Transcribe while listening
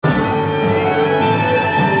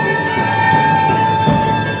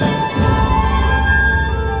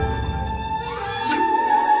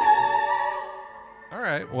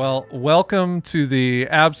welcome to the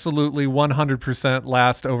absolutely 100%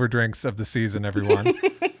 last overdrinks of the season, everyone.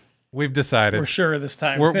 We've decided. We're sure this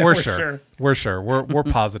time. We're sure. We're sure. We're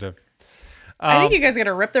positive. I think you guys got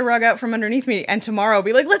to rip the rug out from underneath me, and tomorrow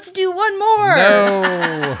be like, let's do one more.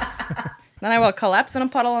 No. Then I will collapse in a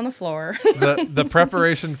puddle on the floor. The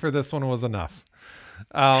preparation for this one was enough.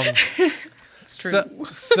 It's true.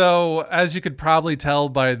 So as you could probably tell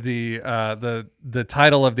by the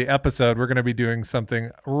title of the episode, we're going to be doing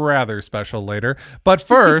something rather special later. But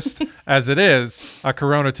first, as it is a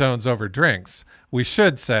Corona Tones over drinks, we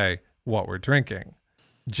should say what we're drinking.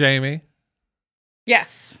 Jamie?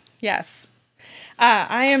 Yes.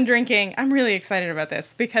 I am drinking. I'm really excited about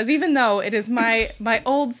this because even though it is my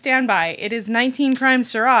old standby, it is 19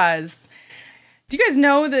 Crimes Shiraz. Do you guys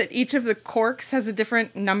know that each of the corks has a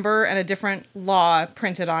different number and a different law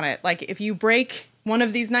printed on it? Like if you break one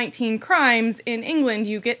of these 19 crimes in England,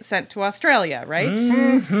 you get sent to Australia, right?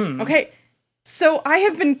 Mm-hmm. Okay. So I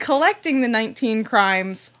have been collecting the 19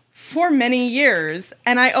 crimes for many years,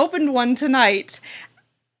 and I opened one tonight.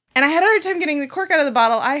 And I had a hard time getting the cork out of the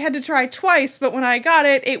bottle. I had to try twice, but when I got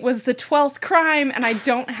it, it was the 12th crime, and I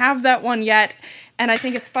don't have that one yet. And I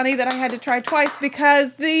think it's funny that I had to try twice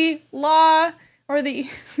because the law or the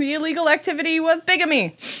illegal activity was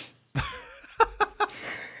bigamy.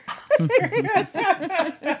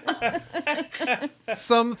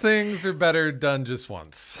 Some things are better done just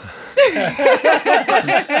once.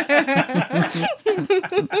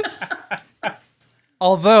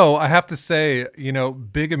 Although, I have to say,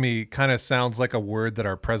 bigamy kind of sounds like a word that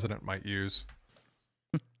our president might use,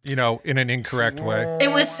 in an incorrect way.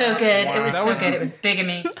 It was so good. It was so good. It was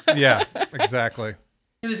bigamy. Yeah, exactly.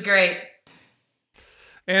 It was great.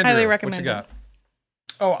 Andrew, Highly recommend what you got?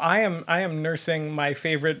 Oh, I am nursing my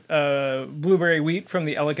favorite blueberry wheat from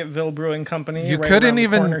the Ellicottville Brewing Company. You right couldn't around the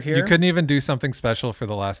even corner here. you couldn't even do something special for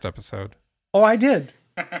the last episode. Oh, I did.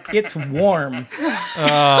 It's warm. In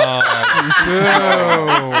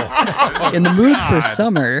the mood for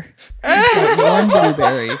summer. Warm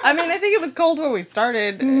blueberry. I mean, I think it was cold when we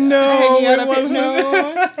started. No, it wasn't.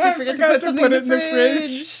 No, I forgot to put something in the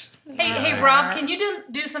fridge. Hey, Rob, can you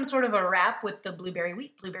do some sort of a rap with the blueberry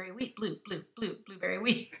wheat, blueberry wheat, blueberry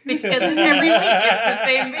wheat? Because every week it's the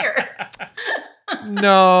same beer.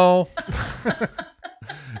 No.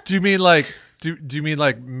 Do you mean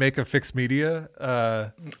like make a fixed media?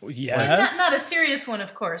 Yes. Not a serious one,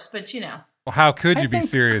 of course, but Well, how could you be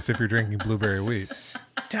serious if you're drinking blueberry wheat?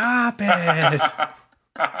 Stop it.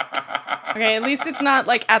 Okay, at least it's not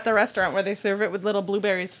like at the restaurant where they serve it with little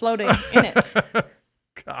blueberries floating in it.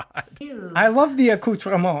 God. Ew. I love the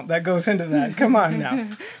accoutrement that goes into that. Come on now.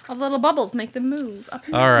 All the little bubbles make them move up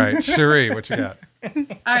and All right, Cherie, what you got? All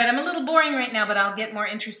right, I'm a little boring right now, but I'll get more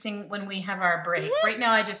interesting when we have our break. Right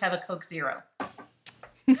now, I just have a Coke Zero.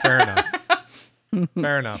 Fair enough.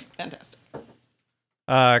 Fantastic.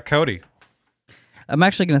 Cody. I'm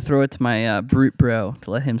actually going to throw it to my Brute bro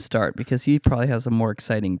to let him start because he probably has a more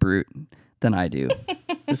exciting Brute than I do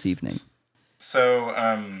this evening. So,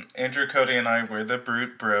 Andrew, Cody, and I, we're the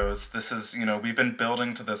Brute Bros. This is, we've been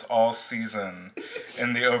building to this all season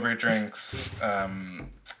in the Overdrinks,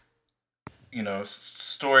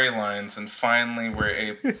 storylines, and finally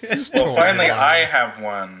I have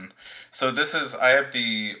one. So I have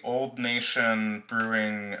the Old Nation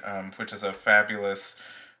Brewing, which is a fabulous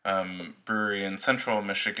brewery in central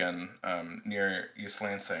Michigan, near East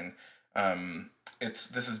Lansing.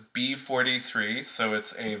 This is B43, so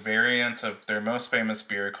it's a variant of their most famous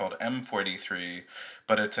beer called M43,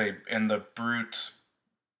 but it's in the Brute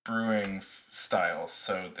brewing style.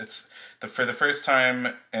 So it's for the first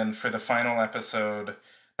time and for the final episode,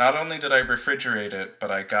 not only did I refrigerate it,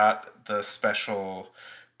 but I got the special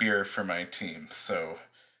beer for my team. So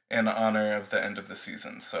in honor of the end of the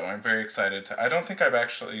season. So I'm very excited I don't think I've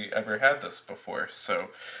actually ever had this before. So,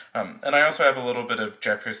 and I also have a little bit of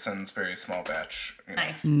Jefferson's very small batch.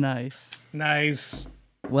 Nice.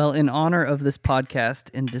 Well, in honor of this podcast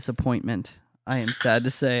and disappointment, I am sad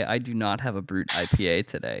to say I do not have a Brute IPA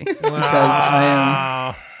today because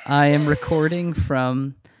I am recording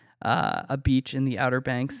from a beach in the Outer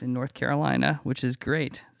Banks in North Carolina, which is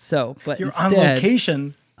great. So, but you're instead, on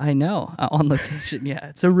location. I know, on location. Yeah,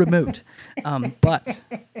 it's a remote. But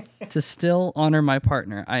to still honor my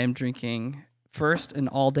partner, I am drinking first an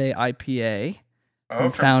all-day IPA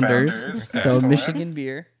from Founders. So Excellent. Michigan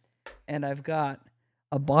beer. And I've got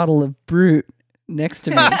a bottle of Brute next to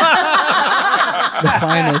me. The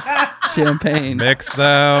finest champagne. Mix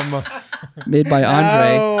them. Made by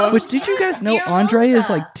Andre. No. Which, did you guys know Andre is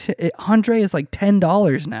like Andre is like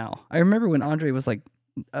 $10 now? I remember when Andre was like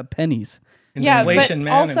pennies. Yeah, Inflation, but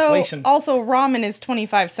man, also, inflation. also ramen is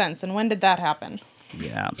 25 cents. And when did that happen?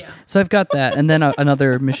 Yeah. Yeah. So I've got that, and then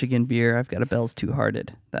another Michigan beer. I've got a Bell's Two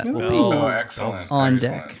Hearted. That will be Oh, excellent. on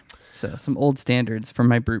excellent. deck. So some old standards from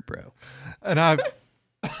my Brute Bro. And I've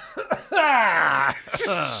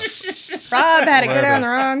Rob had it go down the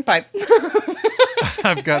wrong pipe.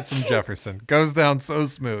 I've got some Jefferson. Goes down so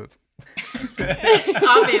smooth.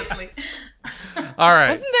 Obviously. All right.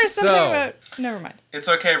 Wasn't there something about... Never mind. It's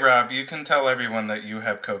okay, Rob. You can tell everyone that you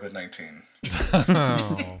have COVID-19.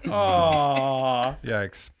 Aw.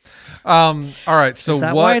 Yikes. All right. So Is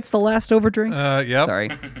that what? why it's the last overdrinks? Yep. Sorry.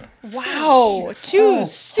 Wow. Too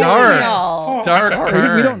soon, dark. y'all. Dark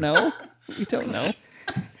turn. We don't know. We don't know.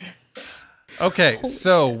 Okay,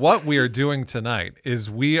 so what we are doing tonight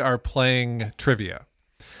is we are playing trivia.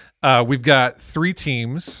 We've got 3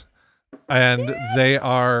 teams, and they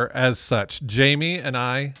are as such. Jamie and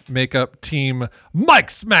I make up Team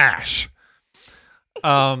Mike Smash.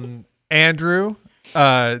 Andrew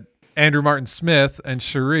Martin Smith, and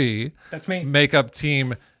Cherie That's me. make up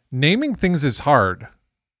Team Naming Things is Hard.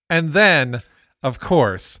 And then, of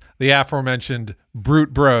course, the aforementioned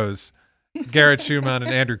Brute Bros, Garrett Schumann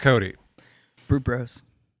and Andrew Cody. Brute Bros.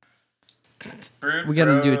 Brute We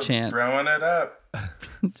gotta do a Bros chant. Throwing it up.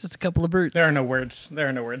 Just a couple of brutes. There are no words. There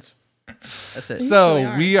are no words. That's it.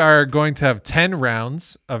 So we are going to have 10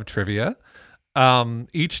 rounds of trivia.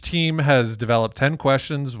 Each team has developed 10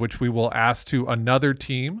 questions, which we will ask to another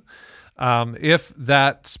team. If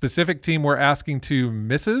that specific team we're asking to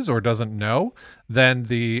misses or doesn't know, then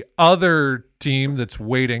the other team that's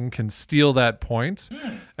waiting can steal that point.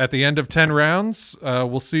 At the end of 10 rounds,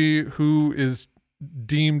 we'll see who is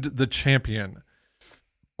deemed the champion.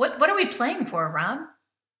 What are we playing for, Rob?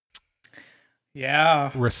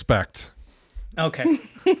 Yeah. Respect. Okay. Who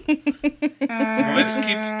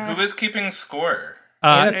is keeping score?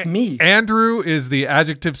 That's me. Andrew is the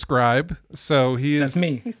adjective scribe, so he is. That's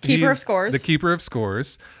me. He's keeper of he's scores. The keeper of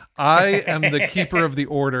scores. I am the keeper of the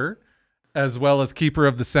order, as well as keeper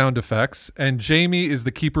of the sound effects, and Jamie is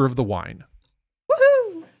the keeper of the wine.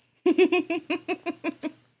 Woohoo!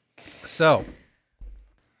 So,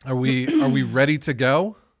 are we ready to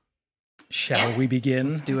go? Shall we begin?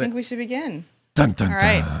 Let's do I it. think we should begin. Dun dun All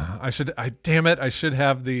dun. right. Damn it! I should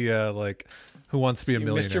have the like, Who Wants to Be a You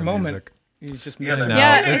Millionaire missed your moment. music. You just Yeah, missed no. it.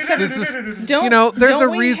 Yeah, This is Don't, You know, there's don't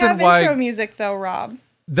a we reason have why- intro music though, Rob?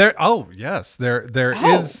 there. Oh yes, there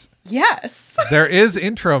Oh, is yes. there is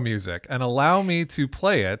intro music, and allow me to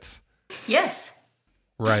play it Yes.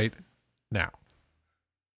 right now.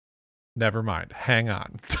 Never mind. Hang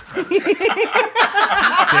on. Damn it!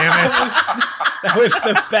 That was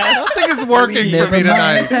the best. Nothing is working for me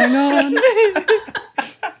tonight. Hang on.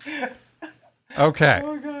 Okay.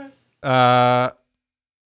 Oh god.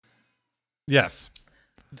 Yes.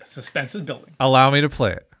 The suspense is building. Allow me to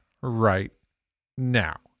play it right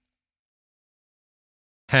now.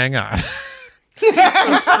 Hang on.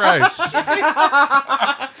 Jesus Christ.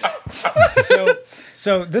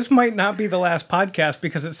 So this might not be the last podcast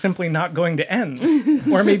because it's simply not going to end.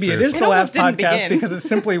 Or maybe it is It the last almost didn't podcast begin. because it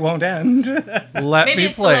simply won't end. Let Maybe me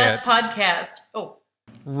it's the play last it podcast. Oh,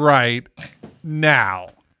 right now.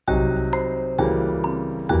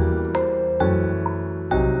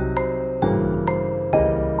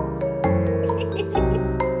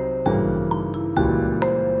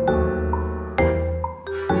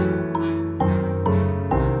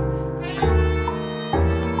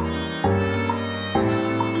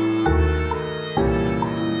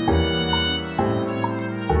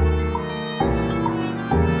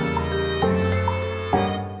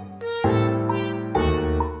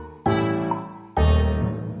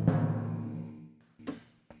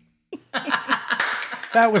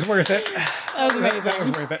 That was worth it. That was amazing. That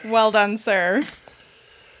was worth it. Well done, sir.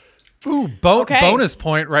 Ooh, Okay. bonus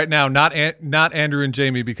point right now. Not Andrew and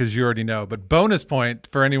Jamie because you already know, but bonus point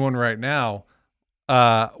for anyone right now.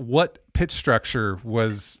 What pitch structure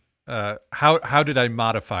was? How did I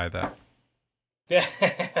modify that?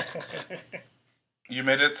 You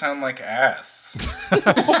made it sound like ass.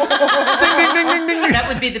 that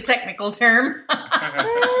would be the technical term.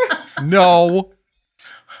 No.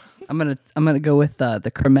 I'm gonna go with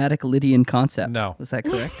the chromatic Lydian concept. No. Was that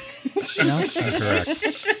correct? Incorrect.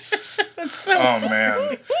 Oh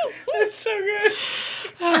man.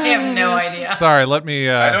 I have no idea. Sorry. Let me.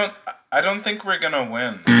 I don't think we're gonna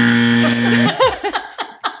win.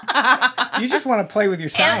 You just want to play with your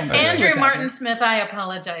sound. Andrew Martin Smith, I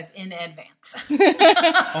apologize in advance.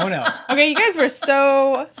 Oh no. Okay, you guys were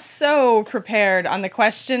so prepared on the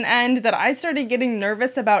question end that I started getting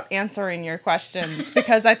nervous about answering your questions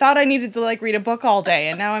because I thought I needed to read a book all day,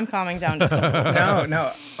 and now I'm calming down just a little bit.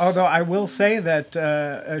 No. Although I will say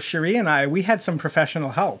that Cherie and I, we had some professional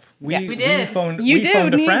help. We did. We phoned You do a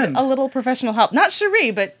need friend. a little professional help. Not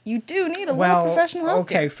Cherie, but you do need a little professional help.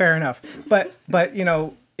 Okay, fair enough. But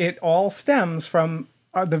it all stems from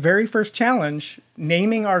the very first challenge,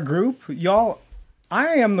 naming our group. Y'all, I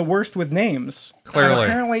am the worst with names. Clearly. And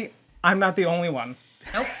apparently, I'm not the only one.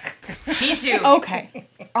 Nope. Me too. Okay.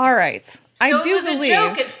 All right. So I do it was believe. a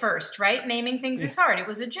joke at first, right? Naming things is hard. It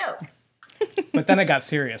was a joke. But then it got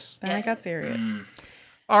serious. Then I got serious.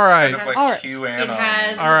 All right. Kind of like All right. QAnon. It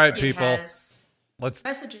has. All right, it people. has Let's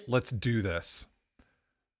messages. let's do this.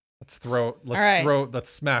 Let's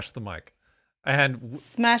smash the mic. And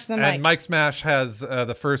Smash the mic. Mike Smash has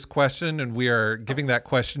the first question, and we are giving that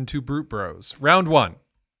question to Brute Bros. Round 1.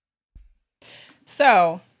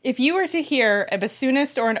 So, if you were to hear a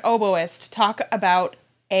bassoonist or an oboist talk about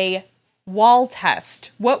a wall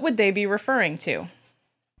test, what would they be referring to?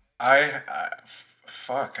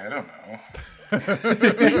 Fuck, I don't know.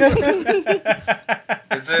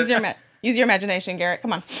 Is Use your imagination, Garrett.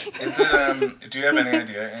 Come on. Is it, do you have any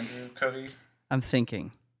idea, Andrew, Cody? I'm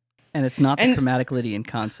thinking. And it's not the chromatic Lydian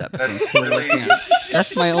concept. That's really,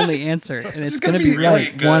 That's my only answer. And it's going to be really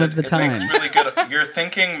right good. one of the It times. makes really good. Your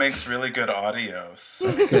thinking makes really good audio.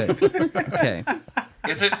 So. Good. Okay.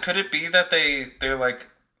 Could it be that they're like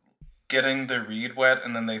getting the reed wet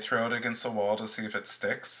and then they throw it against the wall to see if it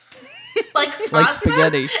sticks? Like pasta? Like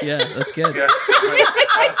spaghetti. Yeah, that's good. Yeah.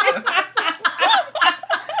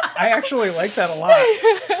 I actually like that a lot.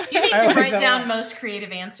 You need to write down most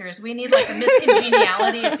creative answers. We need like a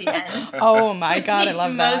miscongeniality at the end. Oh my god, I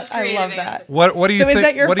love that. Most I creative love that. answer. What do you So think? is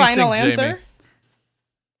that your what do you final think, Jamie? answer?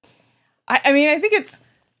 I mean, I think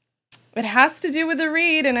it has to do with a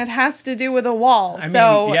reed and it has to do with a wall.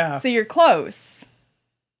 So you're close.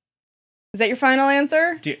 Is that your final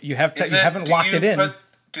answer? You haven't locked it in.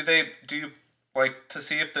 Do you like to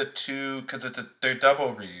see if the two, because they're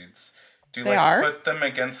double reeds, do you They are? put them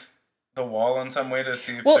against the wall in some way to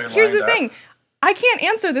see if Well, they're here's the lined up? thing. I can't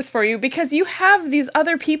answer this for you because you have these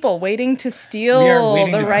other people waiting to steal We are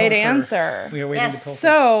waiting the to right pilfer. answer. We are waiting Yes. to pilfer.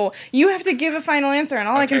 So you have to give a final answer, and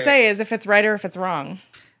all I can Okay. say is if it's right or if it's wrong.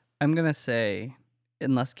 I'm going to say,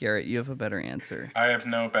 unless Garrett, you have a better answer. I have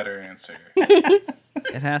no better answer.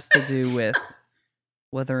 It has to do with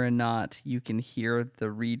whether or not you can hear the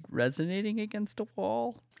reed resonating against a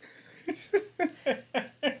wall.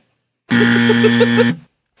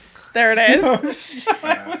 There it is.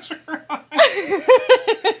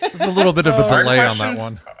 There's a little bit of a delay on that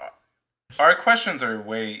one. Our questions are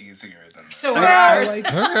way easier than this. So I ours. like,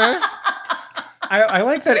 Okay. I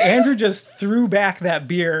like that Andrew just threw back that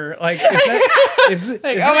beer. Like, is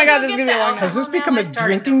Oh my god, this is gonna be a long. has this become a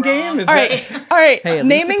drinking game? All right, all right. Hey, at least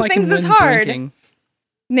Naming if I can things is win hard. drinking-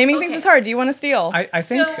 Naming things is hard. Do you want to steal? I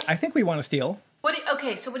think we want to steal.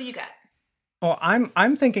 So what do you got? Well,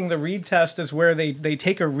 I'm thinking the reed test is where they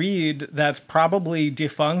take a reed that's probably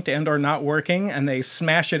defunct and or not working, and they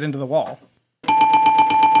smash it into the wall.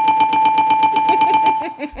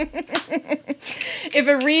 If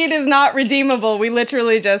a reed is not redeemable, we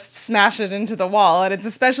literally just smash it into the wall, and it's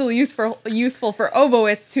especially useful for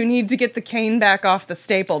oboists who need to get the cane back off the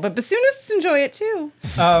staple. But bassoonists enjoy it too.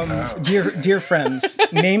 Dear friends,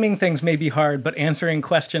 naming things may be hard, but answering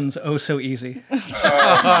questions oh so easy. I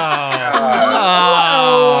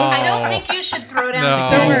don't think you should throw down No. the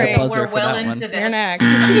Don't game worry. until Buzzer we're for well that into one. You're this. next.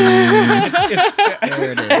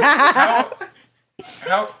 There it is.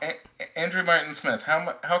 How Andrew Martin Smith,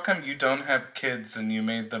 how come you don't have kids and you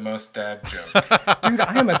made the most dad joke? Dude,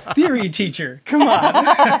 I am a theory teacher. Come on.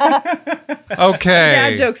 Okay.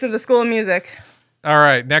 Dad jokes of the School of Music. All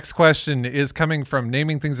right. Next question is coming from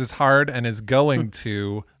Naming Things is Hard and is going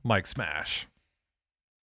to Mike Smash.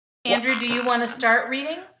 Andrew, do you want to start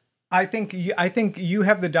reading? I think you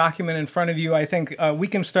have the document in front of you. I think we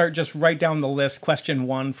can start, just write down the list. Question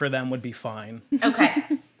 1 for them would be fine. Okay.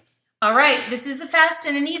 All right. This is a fast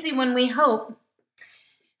and an easy one, we hope.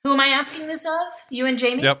 Who am I asking this of? You and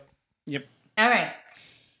Jamie? Yep. Yep. All right.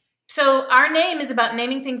 So our name is about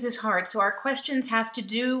naming things is hard. So our questions have to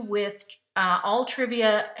do with all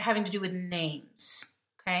trivia having to do with names.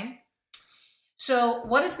 Okay. So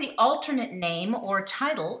what is the alternate name or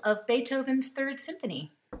title of Beethoven's Third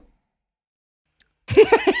Symphony?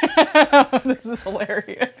 This is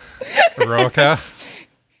hilarious. Roca.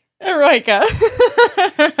 Eroica.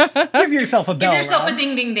 Give yourself a bell. Give yourself Rob. a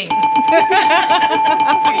ding, ding, ding. There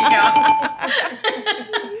you go.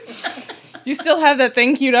 Do you still have that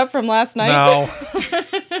thing queued up from last night? No.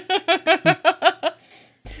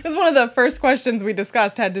 It was one of the first questions we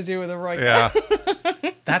discussed had to do with Eroica. Yeah.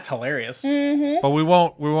 That's hilarious. But we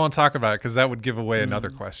won't talk about it because that would give away another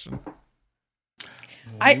question.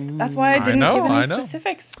 That's why I didn't know, give I any know.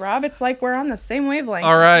 specifics, Rob. It's like we're on the same wavelength.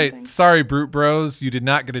 All or right. something. Sorry, Brute Bros. You did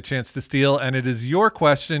not get a chance to steal, and it is your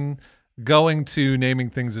question going to naming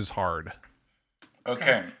things is hard.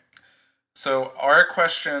 Okay. So our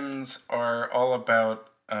questions are all about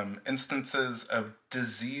instances of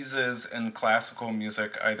diseases in classical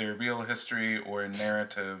music, either real history or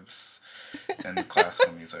narratives in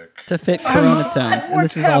classical music. To fit Corona tones. And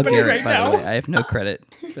this is all happening Garrett, right by now? the way. I have no credit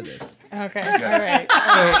for this. Okay. All right.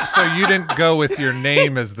 So you didn't go with your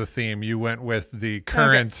name as the theme. You went with the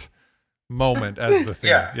current moment as the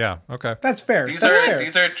theme. Yeah. Yeah. Okay. That's fair. These That's are fair.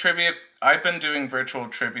 these are trivia. I've been doing virtual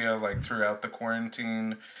trivia like throughout the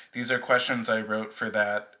quarantine. These are questions I wrote for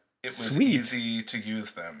that. It was Sweet. easy to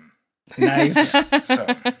use them. Nice. So,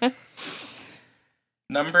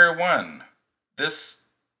 number one, this,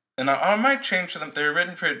 and I might change them. They're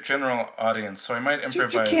written for a general audience, so I might you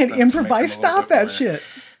improvise. can't them to make them improvise. a little Stop bit that more. shit.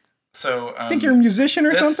 So, Think you're a musician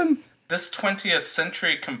or something? This 20th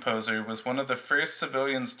century composer was one of the first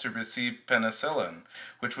civilians to receive penicillin,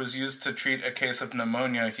 which was used to treat a case of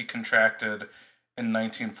pneumonia he contracted in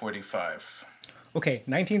 1945. Okay,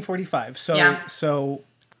 1945. So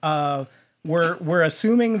Yeah. we're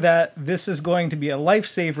assuming that this is going to be a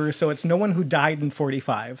lifesaver, so it's no one who died in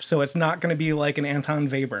 45. So it's not going to be like an Anton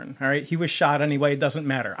Webern. All right, he was shot anyway. It doesn't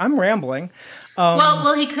matter. I'm rambling.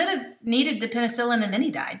 Well, he could have needed the penicillin and then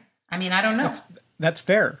he died. I mean, I don't know. That's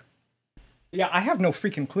fair. Yeah, I have no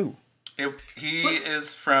freaking clue. He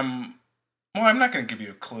is from. Well, I'm not going to give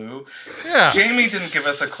you a clue. Yeah. Jamie didn't give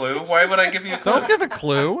us a clue. Why would I give you a clue? Don't give a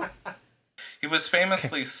clue. He was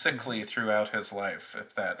famously sickly throughout his life,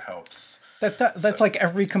 if that helps. That's like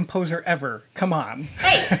every composer ever. Come on.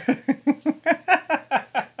 Hey.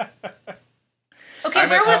 Okay,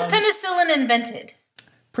 where was penicillin invented?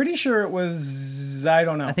 Pretty sure it was. I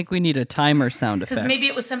don't know. I think we need a timer sound effect. Because maybe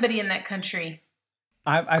it was somebody in that country.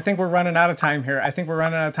 I think we're running out of time here. I think we're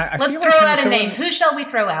running out of time. Let's throw out a name. Who shall we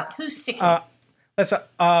throw out? Who's sickly? Let's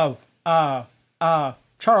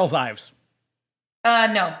Charles Ives.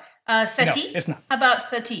 No. Satie? No, it's not. How about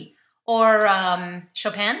Satie? Or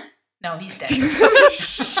Chopin? No, he's dead.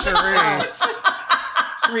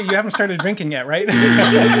 Sheree, you haven't started drinking yet, right?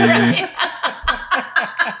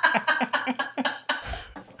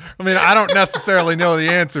 I mean, I don't necessarily know the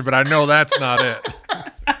answer, but I know that's not it.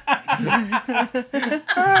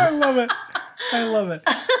 I love it. I love it.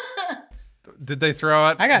 Did they throw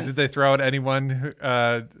out? I got it. Did they throw out anyone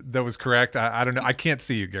that was correct? I don't know. I can't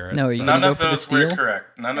see you, Garrett. No, are you so- gonna None go of for the those were steal?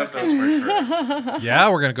 correct. None of those were correct. Yeah,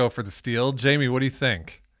 we're gonna go for the steal. Jamie, what do you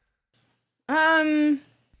think?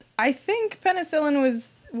 I think penicillin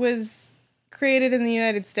was created in the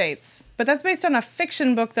United States, but that's based on a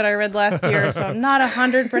fiction book that I read last year, so I'm not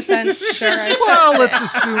 100% sure. Well, let's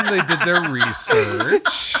assume they did their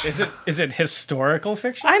research. Is it historical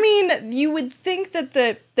fiction? I mean, you would think that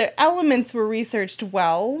the elements were researched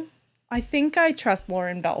well. I think I trust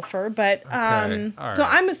Lauren Belfer, but all so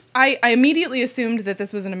right. I immediately assumed that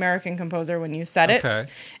this was an American composer when you said it, Okay.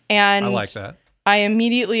 and I like that. I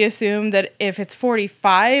immediately assumed that if it's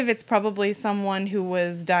 45, it's probably someone who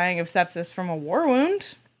was dying of sepsis from a war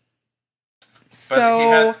wound. But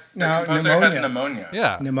So, the No, composer pneumonia. had pneumonia.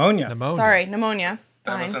 Yeah. Pneumonia. sorry, pneumonia.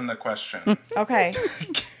 That was Fine. in the question. Okay.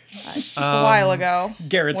 It's a while ago.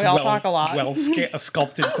 Garrett's We all talk a lot.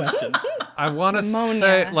 sculpted question. I want to Pneumonia.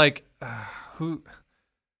 say like who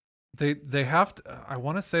they have to. I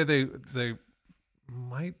want to say they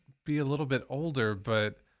might be a little bit older,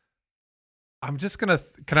 but I'm just gonna.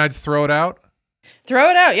 Can I throw it out? Throw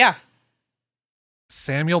it out, yeah.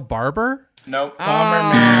 Samuel Barber. Nope.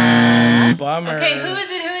 Bummer, man. Bummer. Okay, who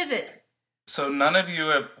is it? Who is it? So none of you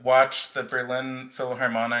have watched the Berlin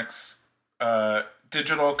Philharmonic's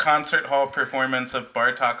digital concert hall performance of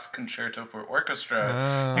Bartok's Concerto for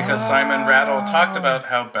Orchestra, because Simon Rattle talked about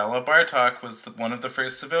how Bela Bartok was one of the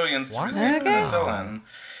first civilians to receive penicillin.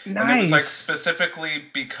 And it was like Nice. specifically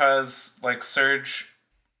because like Serge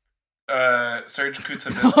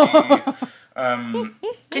Kutsevitsky.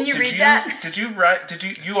 Can you read that? Did you write? Did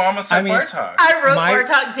you almost said I mean, Bartok? I wrote My-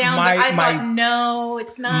 Bartok down, my- but I my- thought, no,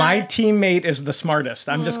 it's not. My teammate is the smartest.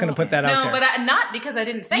 I'm just going to put that out no, there. but not because I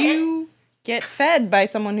didn't say it. get fed by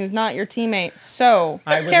someone who's not your teammate. So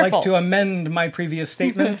I would careful. like to amend my previous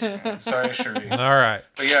statement. Sorry, Cherie. All right.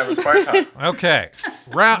 But yeah, it was Bartok. Okay.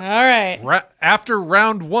 Round. All right. After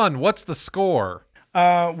round 1, what's the score?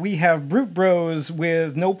 We have Brute Bros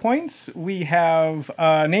with no points. We have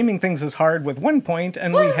Naming Things is Hard with 1 point.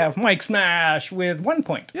 And we have Mike Smash with 1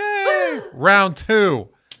 point. Yay! Round 2.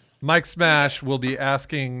 Mike Smash will be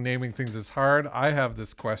asking Naming Things is Hard. I have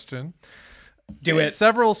this question. Do it.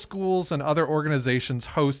 Several schools and other organizations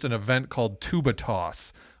host an event called Tuba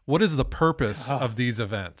Toss. What is the purpose of these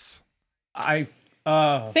events?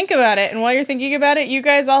 Think about it. And while you're thinking about it, you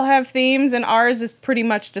guys all have themes, and ours is pretty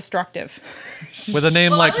much destructive. With a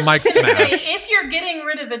name Well, like I was Mike just gonna Smash. say, if you're getting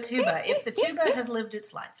rid of a tuba, if the tuba has lived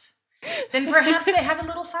its life, then perhaps they have a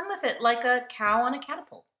little fun with it, like a cow on a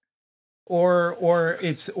catapult. Or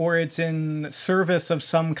it's in service of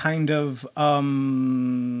some kind of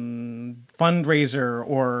fundraiser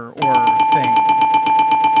or thing.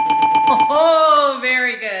 Oh,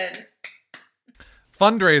 very good.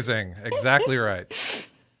 Fundraising. Exactly right. Is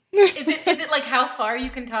it like how far you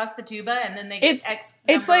can toss the tuba and then they get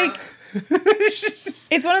It's like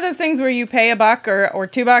it's one of those things where you pay $1 or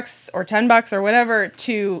 $2 or $10 or whatever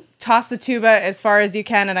to toss the tuba as far as you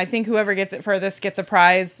can, and I think whoever gets it furthest gets a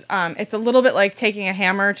prize. It's a little bit like taking a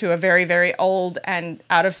hammer to a very, very old and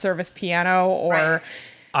out of service piano, or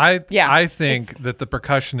Right. I think that the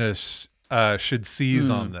percussionists should seize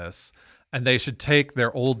on this, and they should take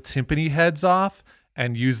their old timpani heads off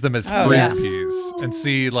and use them as frisbees and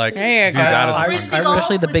see like There you do go. that as a Frisbee fun- golf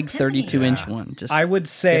Especially the with big timpani. 32-inch one. Just I would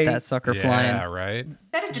say, get that sucker flying. Yeah, right.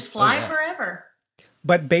 That'd just fly forever.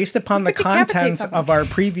 but based upon the could decapitate contents someone. of our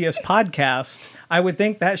previous podcast, I would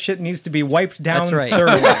think that shit needs to be wiped down That's right.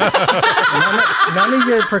 thoroughly. none of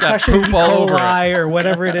your percussion poop all over coli or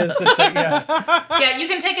whatever it is. That's like, yeah. Yeah, you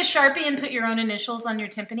can take a Sharpie and put your own initials on your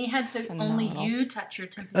timpani head so only you touch your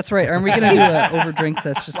timpani. That's right. Aren't we going to do an over drinks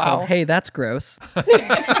that's just called, hey, that's gross? We are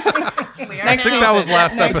I think that was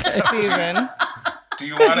last next episode. season. Do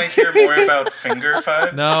you want to hear more about finger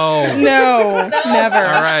fudge? No. No, never.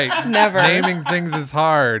 All right. Never. Naming things is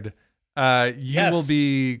hard. You Yes. will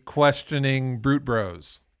be questioning Brute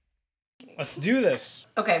Bros. Let's do this.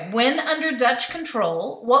 Okay, when under Dutch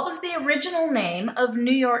control, what was the original name of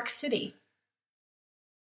New York City?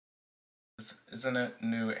 Isn't it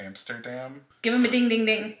New Amsterdam? Give him a ding ding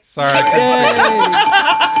ding. Sorry, I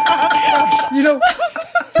couldn't see. You know,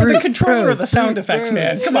 for the controller Bros, of the sound Brute effects, Bros.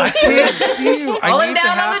 man. Come on. Call him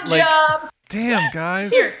down on the job. Damn, guys.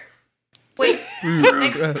 Here. Wait,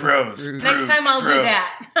 next Bros. next time I'll do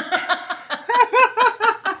that.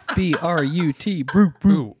 B-R-U-T, brute,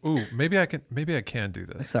 brute. Ooh, maybe I can do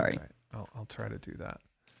this. Sorry. Okay, I'll try to do that.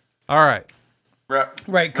 All right.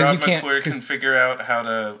 Right, 'cause Rob you can't- McClure can figure out how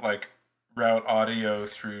to route audio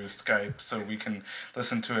through Skype so we can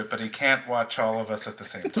listen to it, but he can't watch all of us at the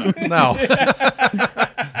same time. No.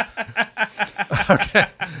 Okay.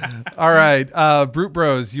 All right. Brute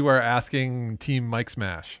Bros, you are asking Team Mike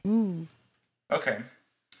Smash. Okay.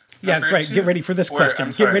 Yeah, Number right. two- Get ready for this or, question. I'm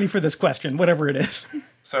Get sorry. ready for this question, whatever it is.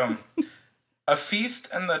 So, A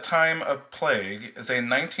Feast in the Time of Plague is a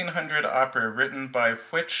 1900 opera written by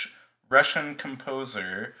which Russian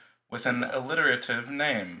composer with an alliterative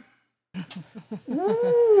name? A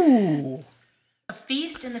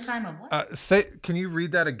feast in the time of what? Can you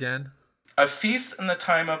read that again? A Feast in the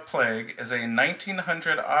Time of Plague is a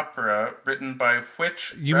 1900 opera written by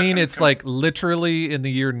which You Russian mean it's like literally in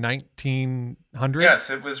the year 1900? Yes,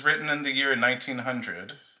 it was written in the year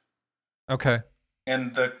 1900. Okay.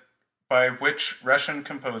 And by which Russian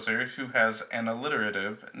composer who has an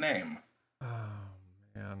alliterative name?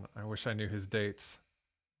 Man, I wish I knew his dates.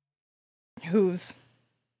 Who's?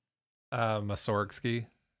 Mussorgsky.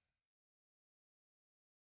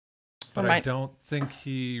 But Well, I don't think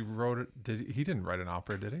he wrote it. He didn't write an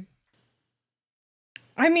opera, did he?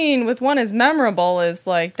 I mean, with one as memorable as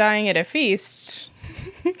like Dying at a Feast,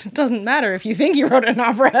 it doesn't matter if you think you wrote an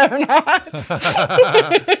opera or not.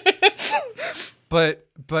 But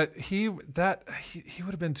he would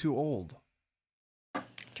have been too old.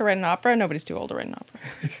 To write an opera? Nobody's too old to write an opera.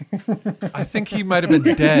 I think he might have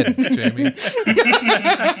been dead, Jamie.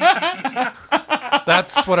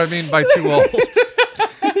 That's what I mean by too old.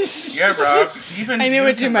 Yeah, Rob. Even I knew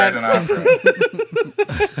what you can write meant. an opera.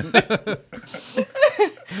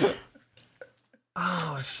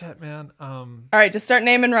 Oh shit, man. All right, just start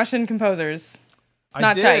naming Russian composers. It's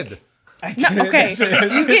not I Chaik. did. No, okay,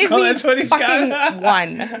 you gave me That's what he's fucking got.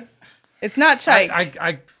 one. It's not Chaik.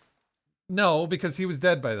 I no, because he was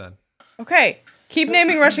dead by then. Okay, keep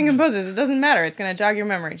naming Russian composers. It doesn't matter. It's gonna jog your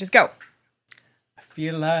memory. Just go.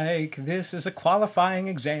 feel like this is a qualifying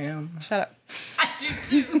exam. Shut up. I do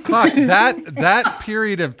too. Fuck, that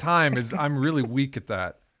period of time is, I'm really weak at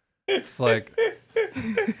that. It's like,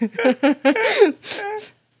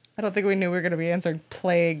 I don't think we knew we were going to be answering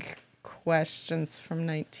plague questions from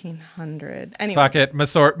 1900. Anyway. fuck it,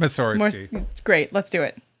 Mussorgsky. Great, let's do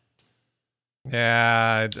it.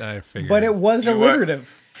 Yeah, I figured. But it was You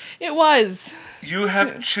alliterative. It was. You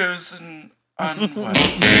have chosen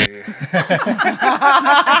unwisely.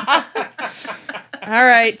 All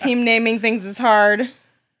right, team naming things is hard.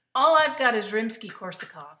 All I've got is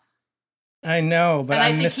Rimsky-Korsakov. I know, but And I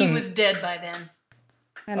I'm think missing he was dead by then.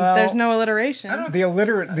 And Well, there's no alliteration. the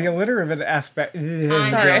alliterative aspect.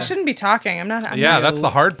 Sorry, I shouldn't be talking. I'm not. Yeah, that's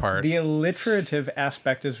the hard part. The alliterative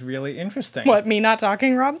aspect is really interesting. What, me not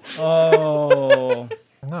talking, Rob? Oh.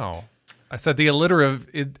 No. I said the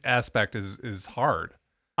alliterative aspect is hard.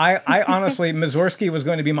 I honestly, Mussorgsky was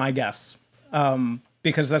going to be my guess.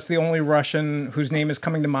 Because that's the only Russian whose name is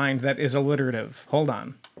coming to mind that is alliterative. Hold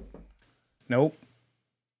on. Nope.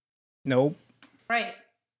 Right.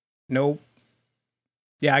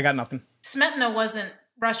 Yeah, I got nothing. Smetana wasn't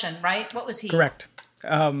Russian, right? What was he? Correct.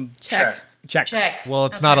 Check. Check. Well,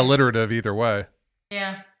 it's not alliterative either way.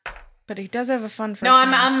 Yeah. But he does have a fun first No,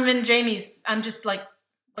 name. I'm in Jamie's. I'm just like,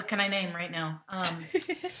 what can I name right now?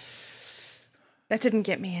 That didn't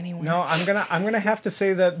get me anywhere. No, I'm gonna have to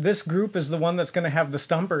say that this group is the one that's gonna have the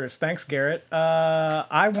stumpers. Thanks, Garrett.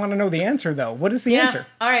 I want to know the answer though. What is the yeah. answer?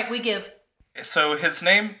 All right, we give. So his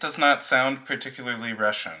name does not sound particularly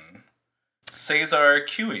Russian. Cesar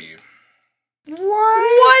Cui.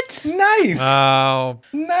 What? Nice.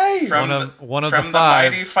 Nice. From one of from the the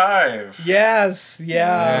five. Mighty Five. Yes. Yeah.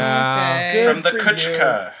 Yeah. Okay. From the Good for you.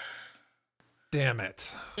 Kuchka. Damn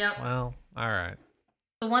it. Yep. Well, all right.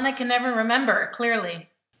 The one I can never remember, clearly.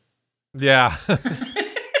 Yeah.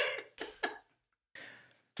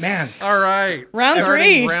 Man. All right. Round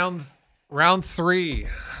Starting three. Round three.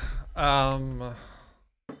 The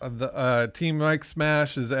Team Mike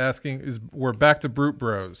Smash is asking. We're back to Brute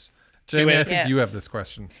Bros. Jamie, I think you Yes. have this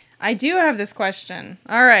question. I do have this question.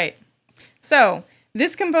 All right. So,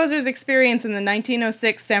 this composer's experience in the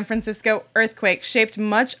 1906 San Francisco earthquake shaped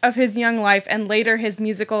much of his young life and later his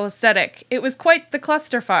musical aesthetic. It was quite the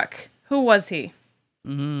clusterfuck. Who was he?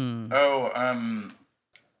 Oh,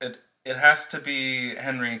 it has to be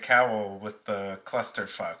Henry Cowell with the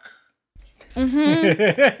clusterfuck.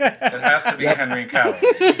 It has to be Henry Cowell.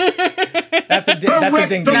 That's a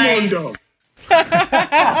ding. Nice.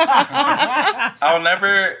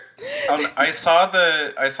 I saw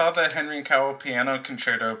the Henry Cowell piano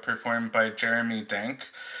concerto performed by Jeremy Denk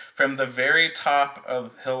from the very top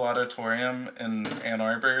of Hill Auditorium in Ann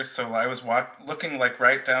Arbor. So I was looking like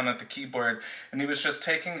right down at the keyboard, and he was just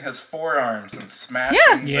taking his forearms and smashing.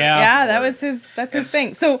 the Yeah, that keyboard. was his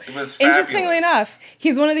thing. So, it was interestingly fabulous. enough,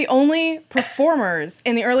 he's one of the only performers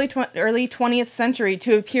in the early 20th century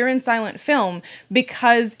to appear in silent film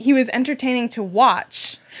because he was entertaining to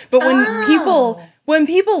watch. But when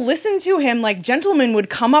people listened to him, like gentlemen would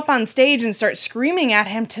come up on stage and start screaming at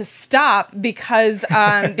him to stop because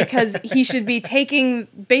he should be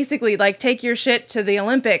basically take your shit to the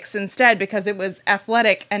Olympics instead because it was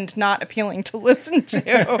athletic and not appealing to listen to.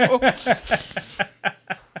 It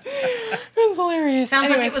was hilarious. Sounds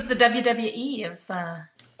like Anyways. it was the WWE of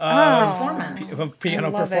performance. Of piano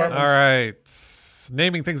I love it. performance. All right.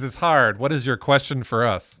 Naming things is hard. What is your question for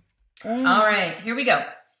us? All right, here we go.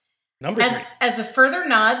 Number 3. As a further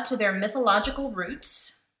nod to their mythological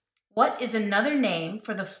roots, what is another name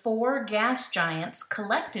for the 4 gas giants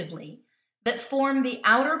collectively that form the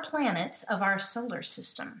outer planets of our solar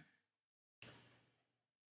system?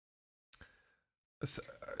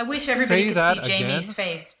 I wish everybody Say could that see Jamie's again?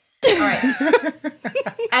 face. All right.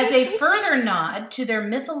 As a further nod to their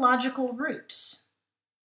mythological roots,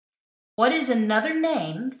 what is another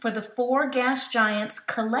name for the 4 gas giants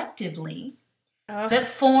collectively that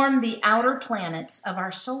form the outer planets of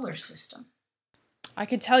our solar system? I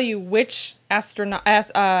could tell you which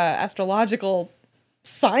astrological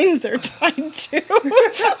signs they're tied to. But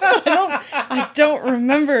I don't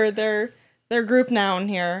remember their group noun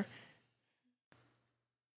here.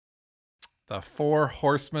 The 4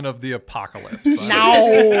 Horsemen of the Apocalypse.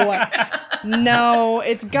 No,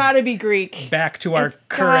 it's got to be Greek. Back to our It's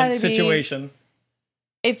current gotta be- situation.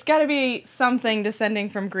 It's got to be something descending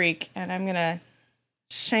from Greek, and I'm gonna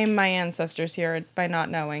shame my ancestors here by not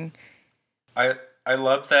knowing. I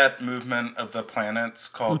love that movement of the planets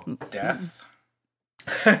called death.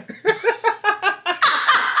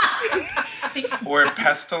 Or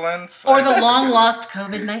pestilence. Or the long lost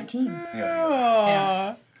COVID-19.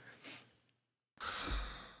 Yeah.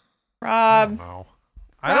 Rob, No.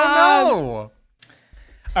 I don't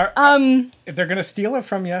know. They're gonna steal it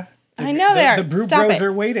from you. I know they are. The Brew Stop Bros it.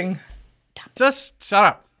 are waiting. Just shut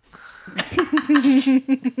up.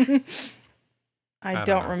 I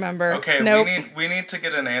don't remember. Okay, Nope. we need to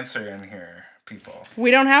get an answer in here, people.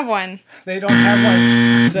 We don't have one. They don't have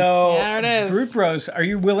one. So, There it is. Brew Bros, are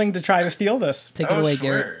you willing to try to steal this? Take it away,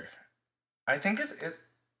 Garrett. I think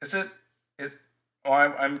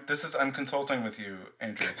I'm consulting with you,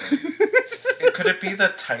 Andrew. Could it be the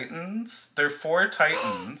Titans? There are 4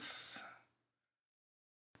 Titans.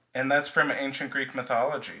 And that's from ancient Greek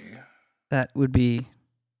mythology. That would be.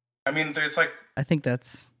 I mean, there's like. I think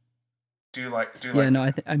that's. Do you like? Yeah,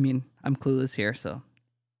 no. I mean, I'm clueless here, so.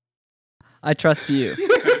 I trust you. Could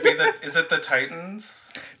it be the? Is it the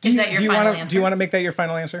Titans? Is that your final answer? Do you want to make that your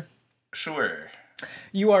final answer? Sure.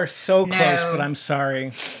 You are so No. close, but I'm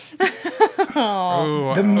sorry. Ooh,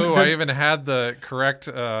 I even had the correct.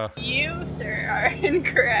 You, sir, are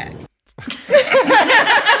incorrect.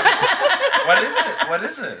 What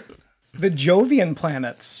is it? The Jovian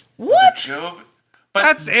planets. What? Job. But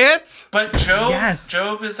That's it. But Job. Yes.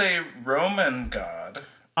 Job is a Roman god.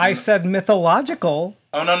 I said mythological.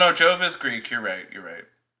 Oh no, Job is Greek. You're right.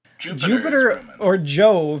 Jupiter is Jupiter Roman. or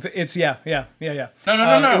Jove. It's yeah. No.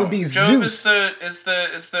 It would be Job Zeus. is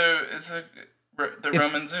the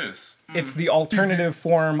Roman Zeus. It's the alternative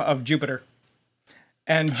form of Jupiter.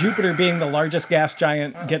 And Jupiter, being the largest gas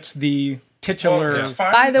giant, gets the titular. It's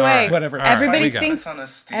fine. By the way, Whatever. everybody we got thinks It's on a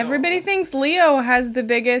steal. everybody thinks Leo has the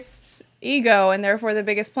biggest ego and therefore the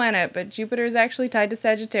biggest planet, but Jupiter is actually tied to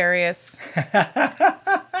Sagittarius.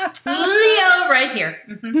 Leo right here.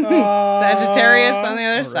 Sagittarius on the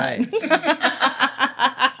other side.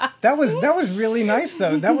 That was really nice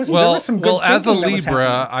though. There Well, was some good as a thinking that was Libra,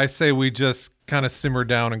 happening. I say we just kind of simmer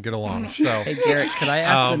down and get along. So Hey, Garrett, could I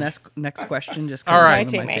ask the next question? Just 'cause all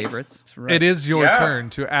it's right. one of my My teammate. favorites. It's it is your Yeah. turn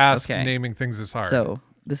to ask. Okay. Naming things is hard. So,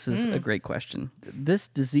 this is a great question. This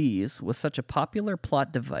disease was such a popular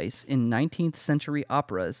plot device in 19th century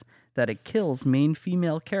operas that it kills main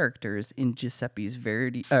female characters in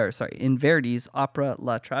in Verdi's opera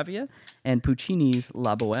La Traviata and Puccini's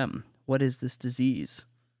La Bohème. What is this disease?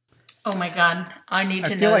 Oh my God, I need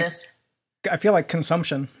to feel know like- this. I feel like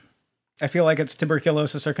consumption. I feel like it's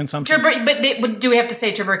tuberculosis or consumption. But do we have to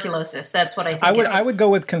say tuberculosis? That's what I think. I would go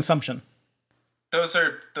with consumption. Those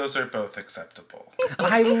are both acceptable.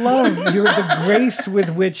 I love the grace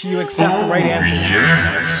with which you accept the right answer.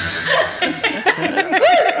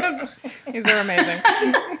 These are amazing.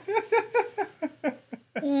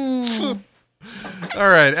 all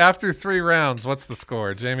right. After 3 rounds, what's the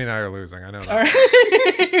score? Jamie and I are losing. I know that.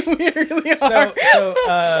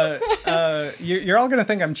 You're all going to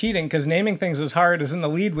think I'm cheating because naming things is hard is in the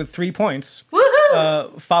lead with 3 points.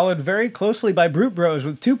 Woohoo! Followed very closely by Brute Bros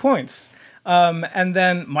with 2 points. And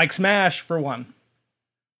then Mike Smash for 1.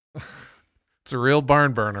 It's a real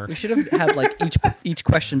barn burner. We should have had like each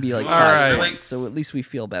question be like All 5 right. points, so at least we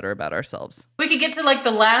feel better about ourselves. We could get to like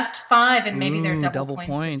the last 5 and maybe they're double double points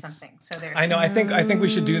or points. something. So there's. I know. I think we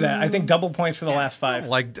should do that. I think double points for the last 5.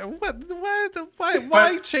 Like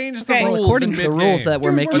why change the Okay. rules? Well, according in to the mid-game? rules that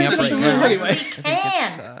we're making up right now, Anyway. We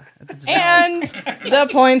can. it's And the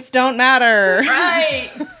points don't matter.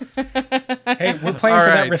 Right. Hey, we're playing All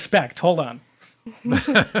for that right. respect. Hold on.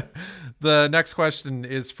 The next question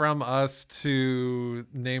is from us to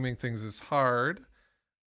naming things is hard.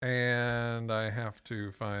 And I have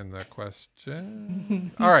to find the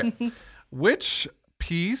question. All right. Which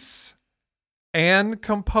piece and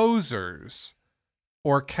composer's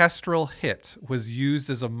orchestral hit was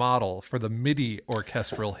used as a model for the MIDI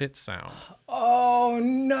orchestral hit sound? Oh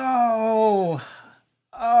no.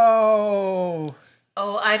 Oh.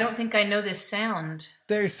 Oh, I don't think I know this sound.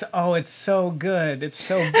 It's so good. It's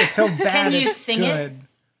so bad. Can you it's sing it? good.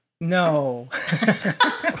 No.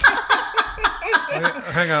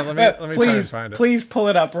 Hang on, let me try and please, find it. please pull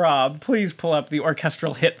it up, Rob. Please pull up the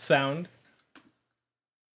orchestral hit sound.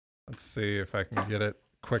 Let's see if I can get it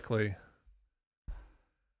quickly.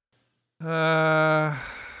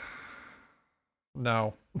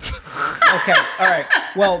 No. Okay, all right.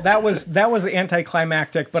 Well, that was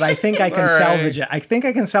anticlimactic, but I think I can All right. salvage it. I think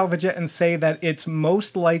I can salvage it and say that it's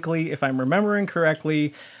most likely, if I'm remembering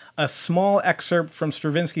correctly, a small excerpt from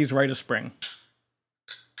Stravinsky's Rite of Spring.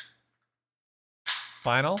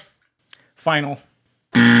 Final? Final.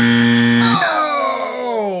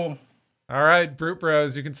 No! All right, Brute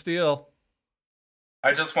Bros, you can steal.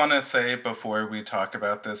 I just want to say before we talk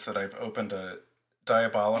about this that I've opened a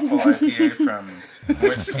diabolical IPA from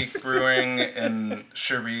Wood Peak Brewing in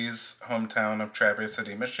Cherie's hometown of Traverse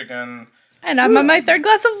City, Michigan. And I'm on my 3rd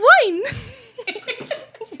glass of wine.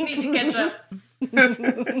 You need to catch up.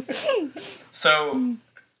 So,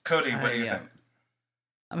 Cody, what do you think?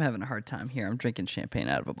 I'm having a hard time here. I'm drinking champagne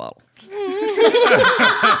out of a bottle. Sitting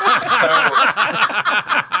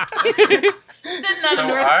on a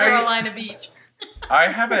North Carolina beach.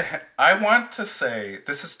 I want to say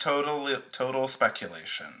this is total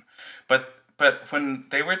speculation, but when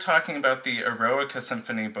they were talking about the Eroica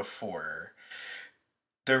Symphony before,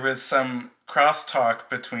 there was some crosstalk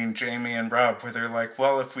between Jamie and Rob where they're like,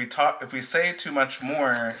 well, if we say too much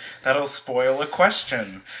more, that'll spoil a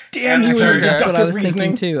question. Damn you! That's what I was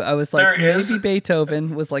reasoning. thinking too. I was like, maybe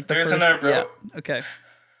Beethoven was like the there's first. Okay.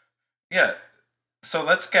 Yeah. So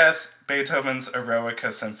let's guess Beethoven's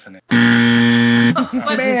Eroica Symphony. But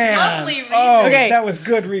lovely reason. Oh, Okay. that was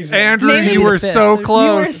good reasoning. Andrew, Maybe you were the so fifth.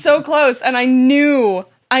 close. You were so close, and I knew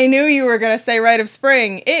you were gonna say Rite of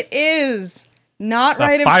Spring. It is not The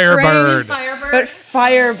Rite of Firebird. Spring, Firebird. but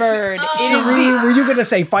Firebird. It is Were you going to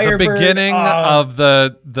say The Firebird? beginning of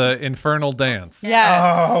the infernal dance.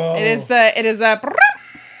 Yes, Oh. it is the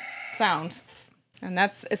sound, and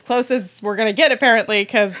that's as close as we're gonna get apparently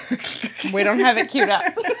because we don't have it queued up.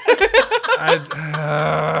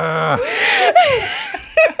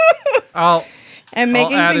 I'll And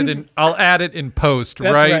making add things it in. I'll add it in post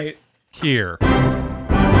That's right. here.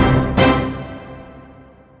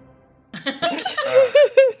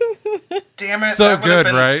 Damn it! So that would have good,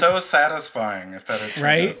 been right? so satisfying if that had turned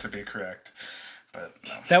Right? out to be correct. But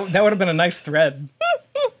no. That would have been a nice thread.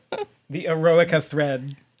 The Eroica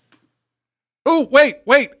thread. Oh, wait.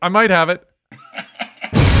 I might have it.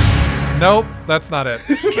 Nope, that's not it.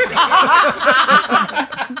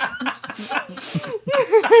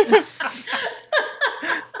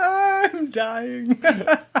 I'm dying.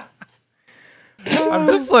 I'm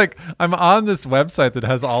just like, I'm on this website that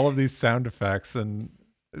has all of these sound effects, and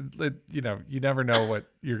you never know what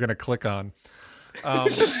you're gonna click on.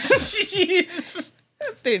 That's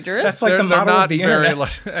dangerous. That's like the They're model of the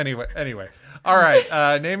internet. Anyway. All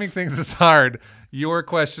right. Naming things is hard. Your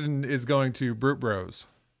question is going to Brute Bros.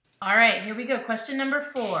 All right, here we go. Question number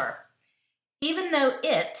 4. Even though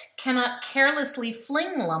it cannot carelessly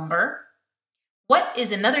fling lumber, what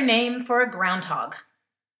is another name for a groundhog?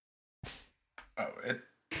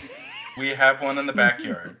 We have one in the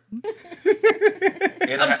backyard.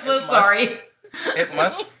 I'm so sorry. It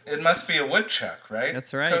must be a woodchuck, right?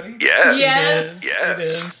 That's right. Cody? Yes.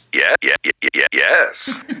 Yes.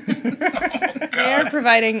 They are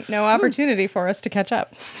providing no opportunity for us to catch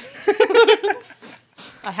up.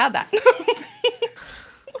 I had that.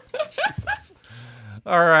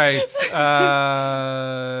 All right.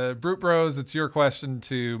 Brute Bros, it's your question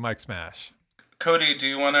to Mike Smash. Cody, do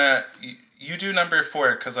you want to... You do number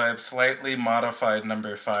 4 because I have slightly modified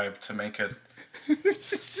number 5 to make it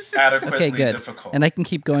adequately Okay, good. difficult. And I can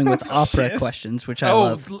keep going with opera questions, which I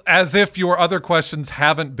love. As if your other questions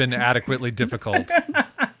haven't been adequately difficult.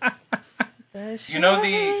 You know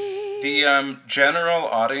the general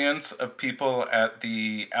audience of people at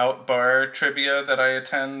the Out Bar trivia that I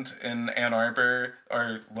attend in Ann Arbor,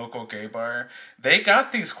 our local gay bar, they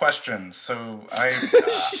got these questions, so I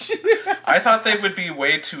thought they would be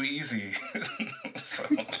way too easy.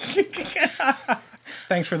 So.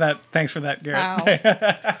 Thanks for that, Garrett. Wow.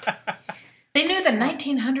 They knew the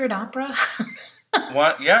 1900 opera.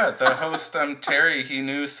 The host Terry,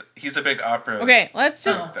 he's a big opera. Okay, let's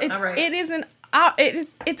just. Oh, it's, all right. It is an.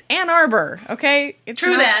 It's Ann Arbor. Okay, it's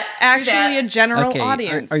True not that, true actually that. a general Okay,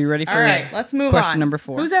 audience. are you ready for All right, let's move question on. number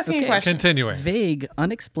 4? Who's asking Okay. a question? Continuing. Vague,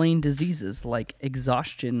 unexplained diseases like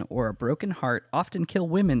exhaustion or a broken heart often kill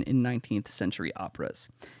women in 19th century operas,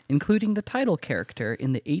 including the title character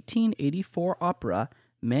in the 1884 opera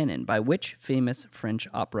Manon by which famous French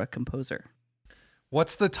opera composer?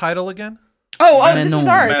 What's the title again? Oh, this is Manon.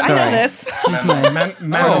 ours. I know Sorry. this. Excuse my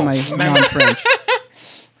non-French.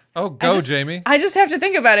 Oh, go, Jamie. I just have to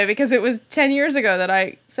think about it because it was 10 years ago that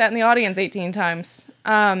I sat in the audience 18 times.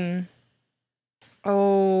 Rob,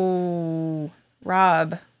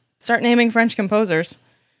 start naming French composers.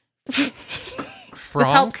 Franck? This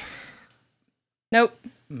helps. Nope.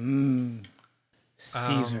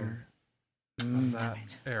 Caesar.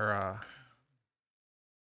 That era.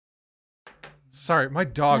 Sorry, my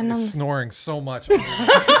dog is snoring so much.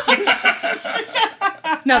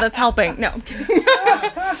 No, that's helping. No.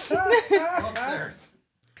 Upstairs.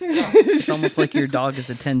 It's almost like your dog is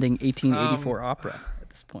attending 1884 opera at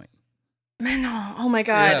this point. No. Oh my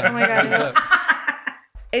god. Yeah. Oh my god.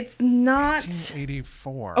 It's not.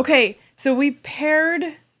 1884. Okay, so we paired.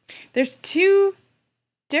 There's 2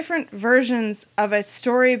 different versions of a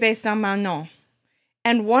story based on Manon.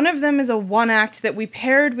 And one of them is a 1-act that we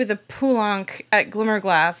paired with a Poulenc at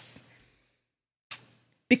Glimmerglass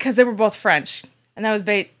because they were both French, and that was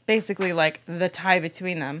basically like the tie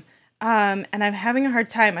between them. And I'm having a hard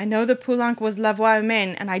time. I know the Poulenc was La Voix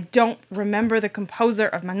Humaine, and I don't remember the composer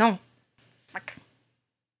of Manon. Fuck.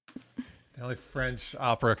 The only French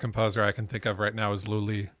opera composer I can think of right now is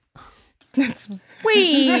Lully. That's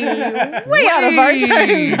way out of our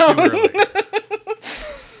time zone.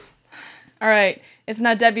 All right. It's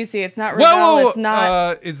not Debussy. It's not Ravel. It's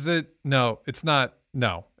not. Is it? No, it's not.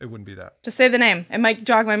 No, it wouldn't be that. Just say the name. It might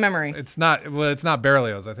jog my memory. It's not. Well, it's not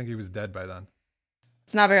Berlioz. I think he was dead by then.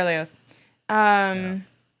 It's not Berlioz. I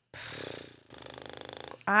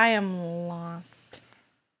am lost.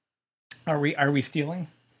 Are we stealing?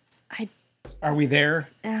 I Are we there?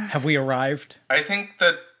 Have we arrived? I think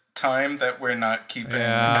the time that we're not keeping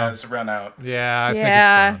has run out. Yeah, I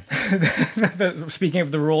think it's gone. Speaking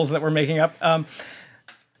of the rules that we're making up,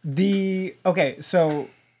 so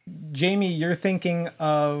Jamie, you're thinking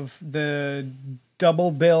of the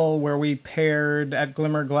double bill where we paired at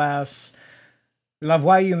Glimmerglass La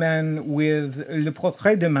Voix Humaine with Le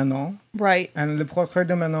Portrait de Manon. right. And Le Portrait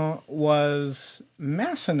de Manon was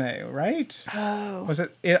Massenet, right? Oh. Was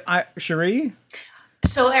it Cherie?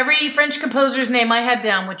 So every French composer's name I had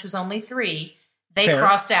down, which was only 3, they Fair.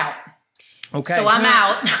 crossed out. Okay. So I'm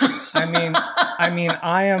out.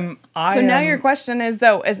 I am. So now your question is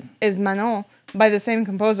though, is Manon by the same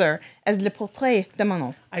composer as Le Portrait de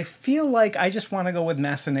Manon? I feel like I just want to go with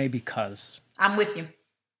Massenet because. I'm with you.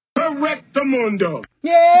 Correctamundo.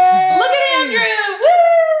 Yay! Look at Andrew! Woo!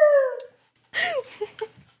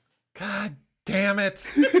 God damn it!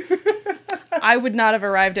 I would not have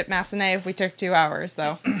arrived at Massenet if we took 2 hours,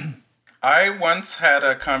 though. I once had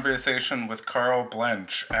a conversation with Carl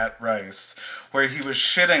Blench at Rice where he was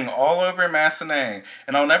shitting all over Massenet.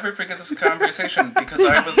 And I'll never forget this conversation because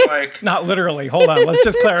I was like... Not literally. Hold on. Let's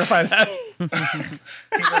just clarify that. He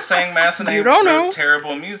was saying Massenet You don't wrote know.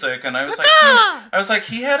 terrible music. And I was like,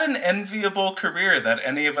 he had an enviable career that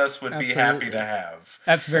any of us would be happy to have.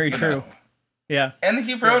 That's very You true. know. Yeah. And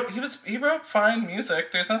he wrote fine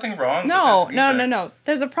music. There's nothing wrong No, with his music. no.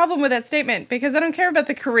 There's a problem with that statement because I don't care about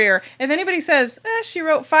the career. If anybody says, she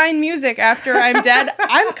wrote fine music after I'm dead,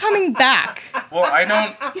 I'm coming back. Well, I'm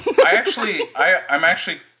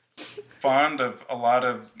actually fond of a lot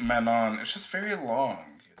of Manon. It's just very long,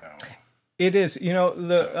 you know. It is. You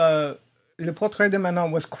know, Le Portrait de Manon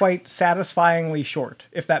was quite satisfyingly short,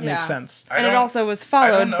 if that makes sense. And it also was I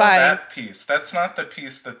don't followed know by... that piece. That's not the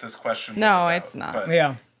piece that this question was No, about, it's not. but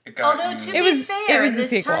Yeah. it got Although, me. to It be was- fair, it was the this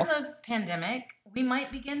sequel. time of pandemic, we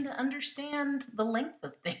might begin to understand the length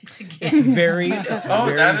of things again. It's very, it's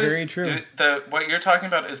that very is true. What you're talking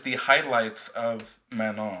about is the highlights of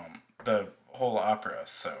Manon, the whole opera.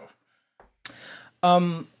 So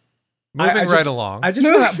Moving right along. I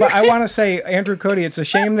want to say, Andrew Cody, it's a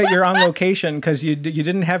shame that you're on location because you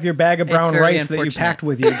didn't have your bag of brown very rice that you unfortunate. packed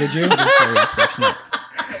with you, did you? It's very unfortunate.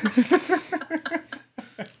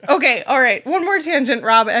 Okay, all right. One more tangent,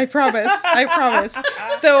 Rob. I promise.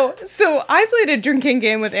 So I played a drinking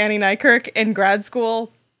game with Annie Nykirk in grad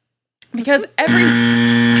school because every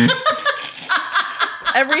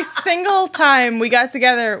single time we got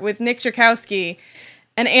together with Nick Jakowski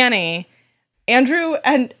and Annie, Andrew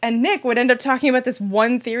and Nick would end up talking about this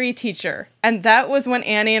one theory teacher. And that was when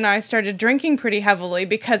Annie and I started drinking pretty heavily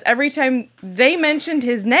because every time they mentioned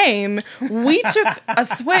his name, we took a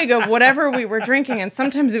swig of whatever we were drinking. And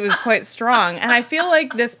sometimes it was quite strong. And I feel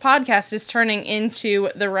like this podcast is turning into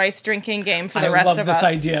the rice drinking game for the rest of us.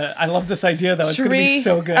 I love this idea, though. It's Should going to be we-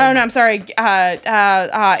 so good. Oh, no, I'm sorry.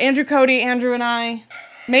 Andrew Cody, Andrew and I.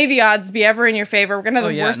 May the odds be ever in your favor. We're going to have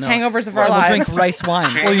the worst hangovers of our We'll lives. drink rice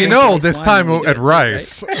wine. Well, you know, this time at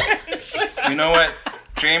Rice, you know what,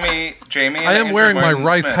 Jamie and I am Andrew wearing my Martin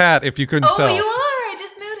rice Smith. hat. If you couldn't Oh, tell, you are. I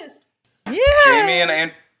just noticed. Yeah.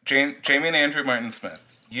 Jamie and Andrew Martin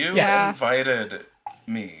Smith. You Yeah. invited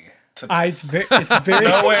me to It's this, very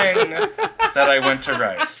knowing that I went to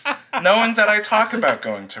Rice, knowing that I talk about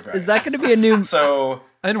going to Rice. Is that going to be a new? So?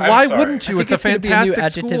 and I'm why sorry. wouldn't you? I It's a think gonna be fantastic new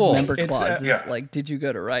adjective school. member It's, clause. Is yeah. like, did you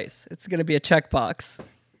go to Rice? It's going to be a checkbox.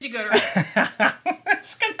 Did you go to Rice?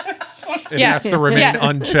 It has to remain Yeah.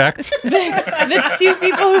 unchecked. The two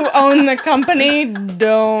people who own the company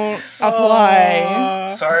don't apply.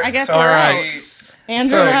 Sorry. I guess sorry. we're right. out. Andrew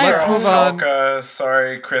So and I let's are move all- on. Falca,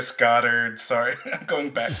 sorry, Chris Goddard. Sorry, I'm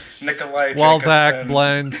going back. Nikolai Walzak,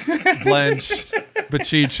 Jacobson. Blench,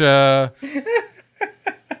 Bachicha.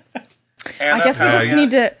 I guess we just Anna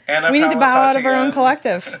need to Anna we need to bow out of our Palasatia. own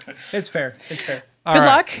collective. It's fair. It's fair. All Good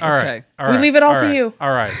right, luck. All right. Okay. All We right, leave it all to right, you.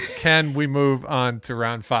 All right. Can we move on to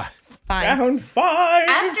round 5? Fine. Round 5.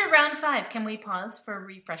 After round 5, can we pause for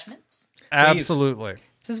refreshments? Absolutely.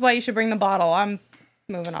 This is why you should bring the bottle. I'm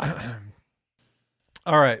Moving on.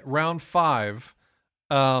 All right, round 5.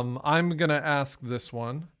 I'm gonna ask this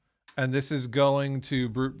one, and this is going to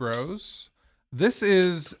Brute Bros. This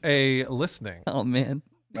is a listening. Oh man.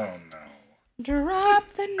 Oh no. Drop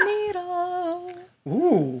the needle.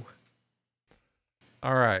 Ooh.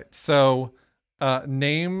 All right, so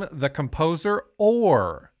name the composer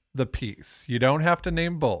or the piece. You don't have to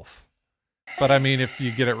name both, but I mean, if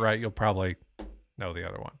you get it right, you'll probably know the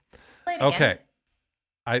other one. Play it again. Okay.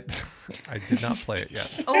 I did not play it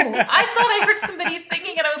yet. Oh, I thought I heard somebody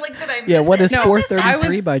singing, and I was like, "Did I miss Yeah, what it?" is No,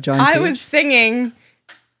 433 by John Cage? I was singing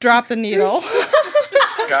Drop the Needle.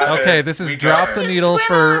 Got Okay, it. this is We got Drop it. the Needle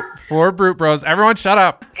for Brute Bros. Everyone shut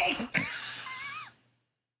up.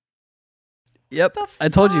 Yep. I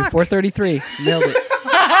told you, 433. Nailed it.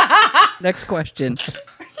 Next question.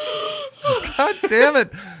 God damn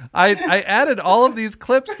it. I added all of these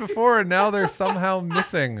clips before, and now they're somehow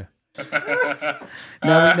missing.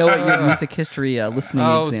 Now we know what your music history listening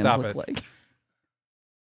Oh, exams stop look it. like. All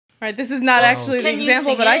right, this is not actually the Can you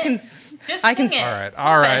example, sing but I it? can. Just I can. sing it. All right, Sing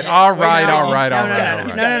all right, version. all right, all right, all No, right, all no,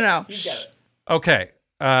 right. no. You got it. Okay,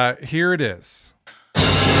 here it is.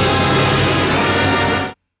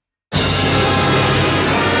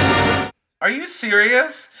 Are you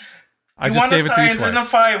serious? I You just want us gave it to to you twice.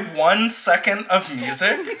 identify 1 second of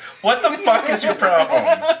music? What the fuck is your problem?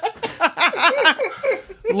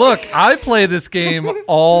 Look, I play this game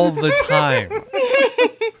all the time.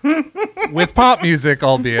 With pop music,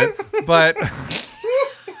 albeit, but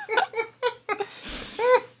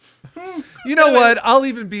you know what? I'll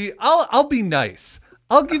be nice.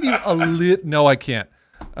 I'll give you a lit. No, I can't.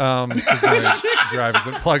 Because my drive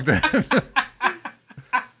isn't plugged in.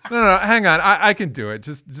 No, hang on. I can do it.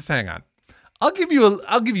 Just hang on. I'll give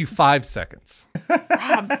you 5 seconds.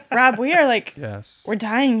 Rob, we are like, Yes. we're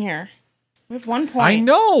dying here. We have 1 point. I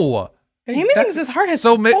know. Hey, Naming things is hard as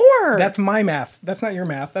so 4. That's my math. That's not your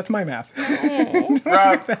math. That's my math.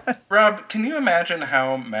 Rob, can you imagine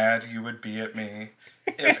how mad you would be at me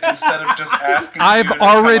if instead of just asking I've you to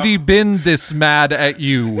already come been this mad at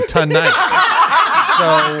you tonight.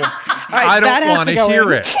 So I that don't has want to to go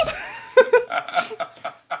hear in. it.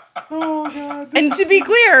 And to be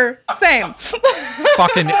clear, same.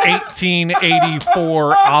 Fucking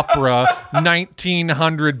 1884 opera,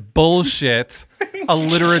 1900 bullshit,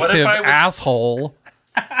 alliterative I was- asshole.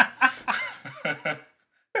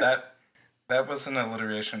 that was an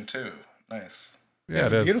alliteration too. Nice. Yeah,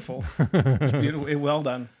 it is. Beautiful. It's beautiful. Well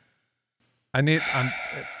done.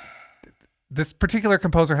 This particular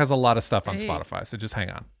composer has a lot of stuff on Spotify, so just hang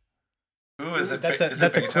on. Ooh, is it, That's is a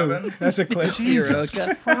it clue. Beethoven? That's a clue. Jesus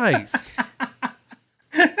Christ.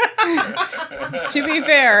 To be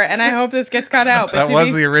fair, and I hope this gets cut out, but That to was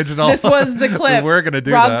be, the original. this was the clip. We're going to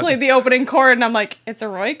do Rob that. played the opening chord, and I'm like, it's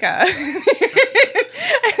Eroica. and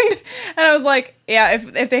I was like, yeah,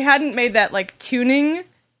 if they hadn't made that like tuning,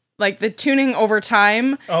 like the tuning over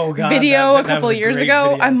time Oh, God, video that a couple was a years great ago,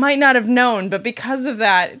 video. I might not have known, but because of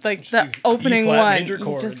that, like the She's opening E-flat one, major you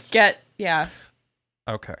chords. just get, yeah.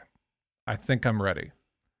 Okay. I think I'm ready.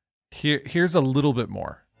 Here's a little bit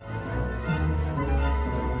more.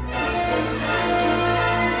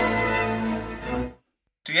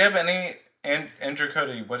 Do you have any, Andrew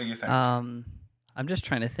Cody? What do you think? I'm just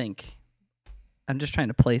trying to think. I'm just trying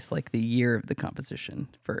to place like the year of the composition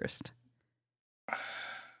first.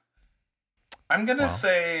 I'm gonna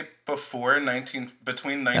say between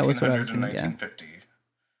That 1900 was what I was and gonna- yeah. 1950.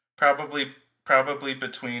 Probably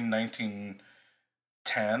between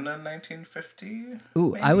 1910 and 1950.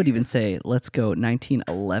 Ooh, I would maybe? even say let's go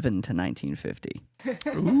 1911 to 1950.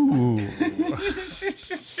 Ooh.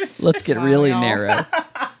 Let's get really Wow. narrow.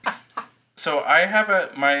 So I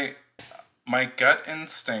have my gut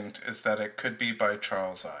instinct is that it could be by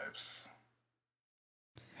Charles Ives.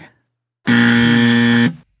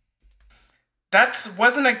 That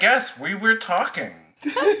wasn't a guess. We were talking.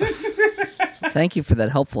 Thank you for that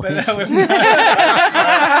helpful hint. That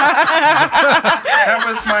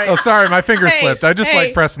was my. Oh, sorry, my finger Hey, slipped. I just hey.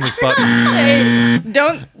 like pressing this button. Hey,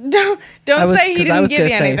 don't say he didn't give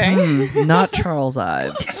you anything. not Charles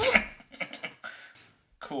Ives.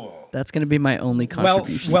 Cool. That's going to be my only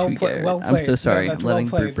contribution to Garrett. I'm so sorry. I'm letting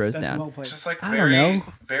Brute Bros down. Well played. Just like I don't know.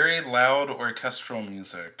 very loud orchestral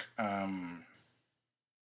music.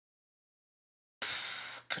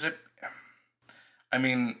 Could it? I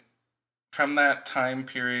mean, from that time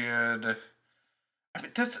period. I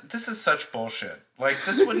mean, this is such bullshit. Like,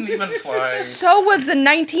 this wouldn't even fly. So was the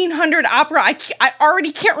 1900 opera I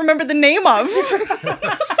already can't remember the name of.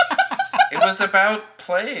 It was about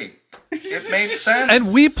plague. It made sense.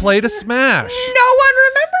 And we played a smash. No one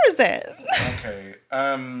remembers it. Okay.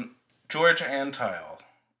 George Antile.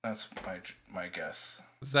 That's my guess.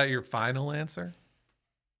 Is that your final answer?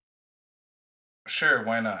 Sure,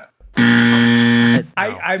 why not?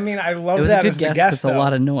 I mean, I love It was that a as good the guess guess. because a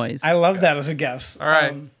lot of noise. I love that as a guess. All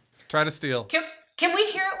right. Try to steal. Can we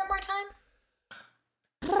hear it one more time?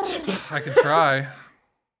 I can try.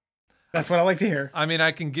 That's what I like to hear. I mean,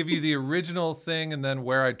 I can give you the original thing and then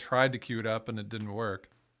where I tried to cue it up and it didn't work.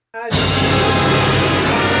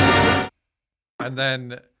 And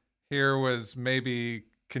then here was maybe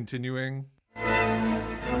continuing.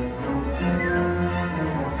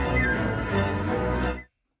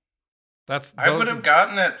 I would have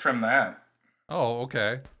gotten it from that. Oh,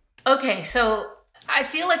 okay. Okay, so I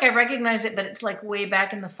feel like I recognize it, but it's like way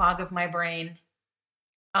back in the fog of my brain.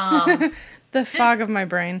 The fog of my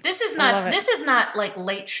brain. This is not like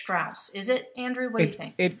late Strauss, is it, Andrew? What do you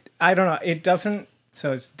think? I don't know. It doesn't.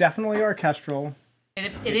 So it's definitely orchestral. And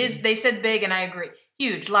it is. They said big, and I agree.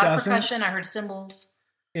 Huge. A lot of percussion. I heard cymbals.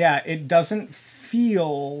 Yeah, it doesn't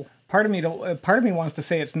feel. Part of me wants to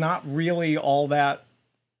say it's not really all that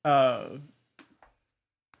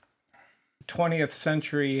 20th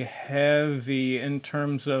century heavy in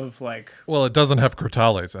terms of like. Well, it doesn't have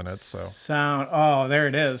crotales in it, so. Sound. Oh, there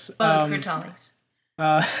it is. Crotales.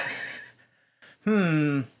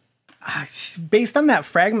 Based on that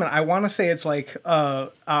fragment, I want to say it's like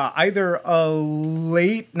either a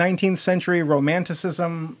late 19th century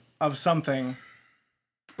romanticism of something,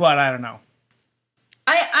 but I don't know.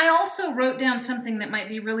 I also wrote down something that might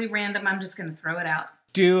be really random. I'm just going to throw it out.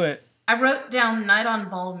 Do it. I wrote down Night on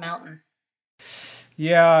Bald Mountain.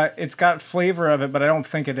 Yeah, it's got flavor of it, but I don't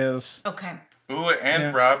think it is. Okay. Ooh,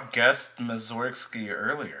 and Rob guessed Mussorgsky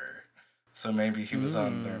earlier, so maybe he was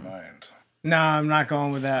on their mind. No, I'm not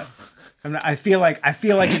going with that. I feel like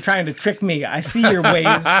you're trying to trick me. I see your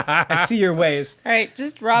ways. All right,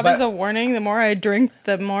 just Rob as a warning. The more I drink,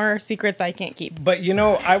 the more secrets I can't keep. But you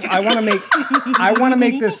know, I want to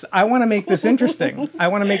make this interesting.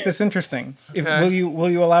 Will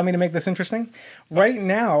you allow me to make this interesting? Right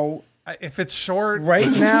now, if it's short. Right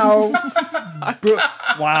now,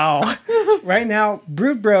 wow. Right now,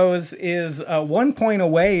 Brute Bros is 1 point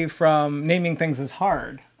away from naming things as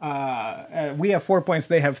hard. We have 4 points.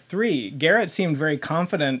 They have 3. Garrett seemed very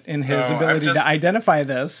confident in his ability to identify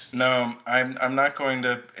this. No, I'm not going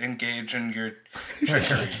to engage in your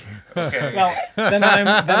trickery. Okay. Well, then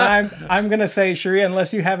I'm gonna say, Sheree,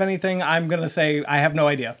 unless you have anything, I'm gonna say I have no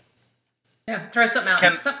idea. Yeah, throw something out.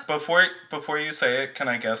 Before you say it, can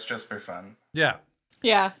I guess just for fun? Yeah.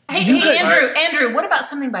 Yeah. Hey, Andrew, what about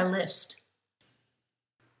something by Liszt?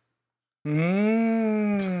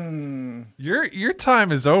 Your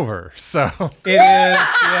time is over, so it is.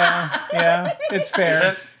 Yeah, it's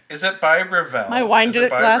fair. Is it by Ravel? My wine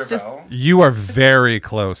glass just. You are very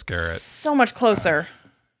close, Garrett. So much closer.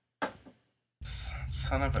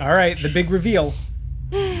 Son of a. All right, the big reveal.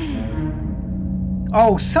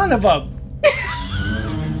 Oh, son of a.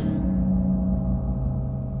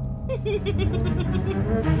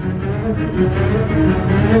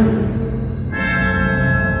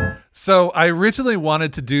 So I originally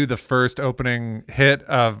wanted to do the first opening hit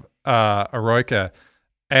of Eroica,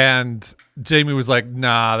 and Jamie was like,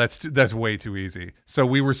 "Nah, that's way too easy." So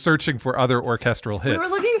we were searching for other orchestral hits. We were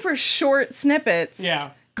looking for short snippets. Yeah,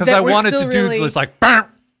 because I wanted to do this like, "Bam!"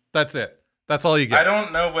 That's it. That's all you get. I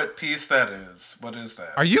don't know what piece that is. What is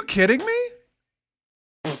that? Are you kidding me?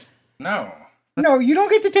 No. No, you don't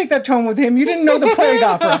get to take that tone with him. You didn't know the Plague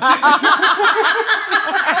Opera.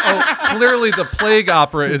 Oh, clearly the Plague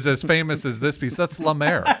Opera is as famous as this piece. That's La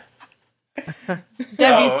Mer.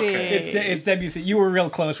 Debussy. It's Debussy. You were real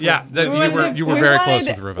close. Yeah, you were very close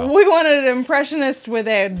with Ravel. We wanted an impressionist with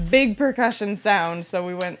a big percussion sound, so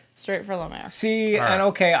we went straight for La Mer. See, right. And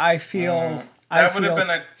okay, I feel that would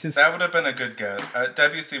have been a good guess.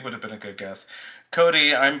 Debussy would have been a good guess.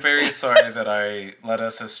 Cody, I'm very sorry that I led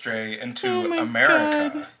us astray into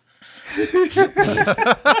America.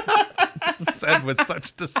 Said with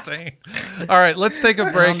such disdain. All right, let's take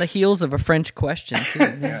a break. On the heels of a French question, too.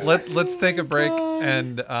 Yeah. Let's take a break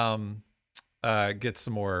and get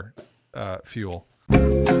some more fuel.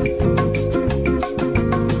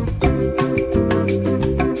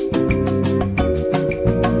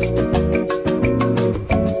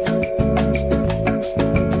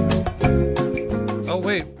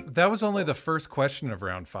 That was only the first question of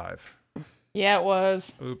round 5. Yeah, it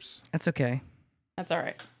was. Oops. That's okay. That's all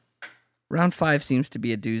right. Round 5 seems to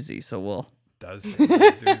be a doozy, so we'll. Does seem to be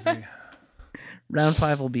a doozy. Round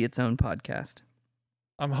 5 will be its own podcast.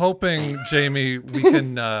 I'm hoping, Jamie, we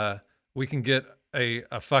can get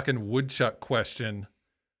a fucking woodchuck question.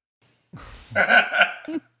 Yeah,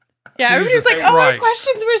 everybody's like, "Oh, our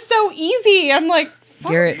questions were so easy." I'm like,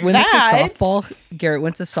 Garrett, when that. it's a softball, Garrett,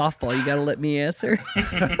 when it's a softball, you gotta let me answer.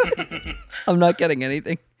 I'm not getting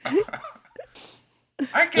anything.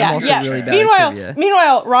 I can Yeah, also yeah. really bad at trivia.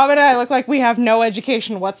 Meanwhile, Rob and I look like we have no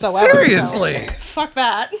education whatsoever. Seriously. So fuck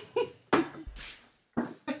that.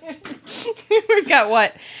 We've got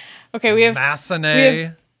what? Okay, we have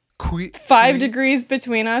Massenet. 5 degrees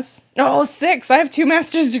between us. No, 6. I have 2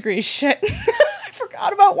 master's degrees. Shit. I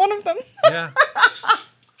forgot about one of them.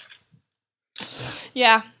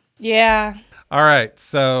 Yeah. Yeah. All right,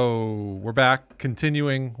 so we're back,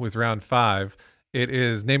 continuing with round 5. It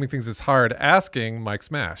is Naming Things is Hard, asking Mike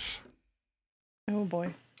Smash. Oh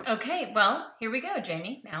boy. Okay, well, here we go,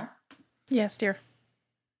 Jamie, now. Yes, dear.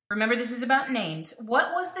 Remember, this is about names.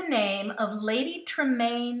 What was the name of Lady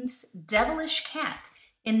Tremaine's devilish cat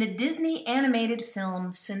in the Disney animated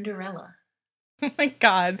film Cinderella? Oh my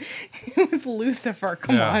god. It was Lucifer.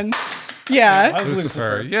 Come Yeah. on. Yeah. That was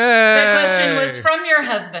Lucifer. Yay! That question was from your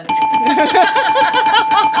husband.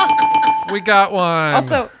 We got one.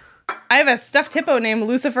 Also, I have a stuffed hippo named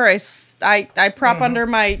Lucifer. I prop under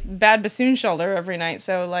my bad bassoon shoulder every night,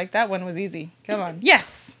 so like that one was easy. Come on.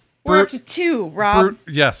 Yes. We're up to 2, Rob. Brute,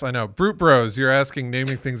 yes, I know. Brute Bros, you're asking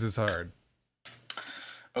Naming Things is Hard.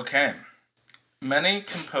 Okay. Many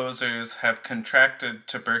composers have contracted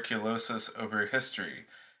tuberculosis over history,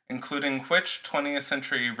 including which 20th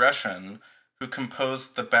century Russian who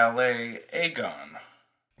composed the ballet Aegon?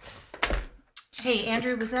 Hey,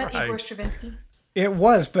 Andrew, was that Igor Stravinsky? It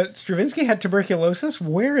was, but Stravinsky had tuberculosis?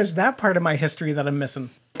 Where is that part of my history that I'm missing?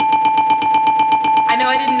 I know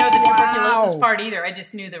I didn't know the tuberculosis part either. I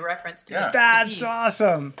just knew the reference to the That's piece.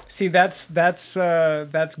 awesome. See, that's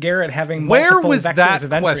Garrett having Where multiple was vectors that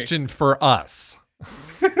of entry. question for us?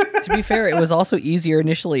 To be fair, it was also easier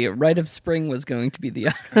initially. Rite of Spring was going to be the.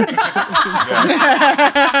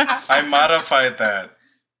 I modified that.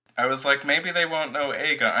 I was like, maybe they won't know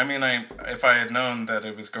Aegon. I mean, if I had known that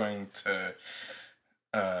it was going to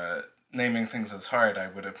Naming Things is Hard, I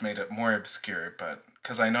would have made it more obscure. But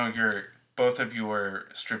because I know both of your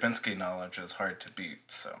Stravinsky knowledge is hard to beat,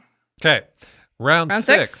 so. Okay, round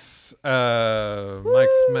 6. 6. Mike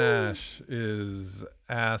Smash is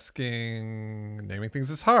asking Naming Things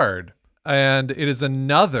is Hard. And it is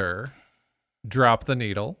another Drop the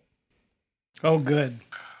Needle. Oh, good.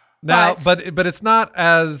 Now, but it's not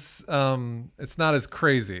as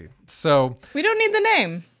crazy. So, We don't need the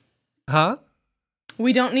name. huh?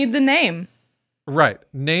 We don't need the name. Right.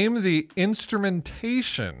 Name the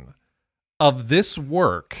instrumentation of this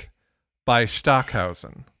work by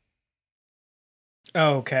Stockhausen.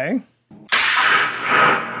 Okay.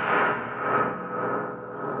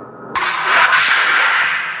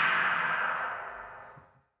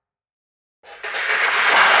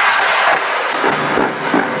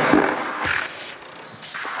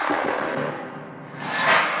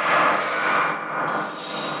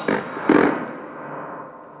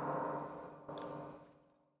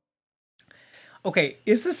 Okay,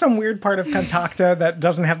 is this some weird part of Cantata that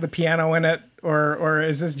doesn't have the piano in it, or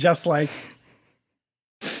is this just like?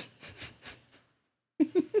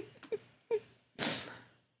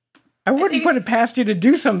 I wouldn't put it past you to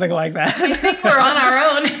do something like that. I think we're on our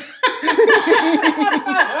own.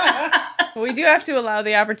 We do have to allow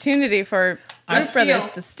the opportunity for Bruce Brothers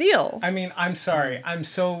to steal. I mean, I'm sorry. I'm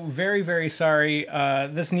so very, very sorry.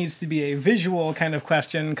 This needs to be a visual kind of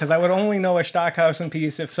question because I would only know a Stockhausen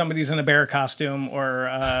piece if somebody's in a bear costume or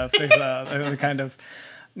if there's a kind of.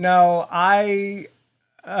 No, Do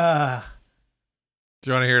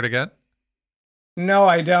you want to hear it again? No,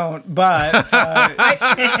 I don't. But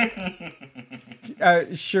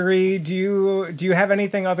Cherie, do you have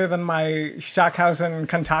anything other than my Stockhausen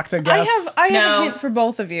Cantata guess? I have No. a hint for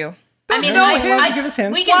both of you. I mean, No I hints. Give us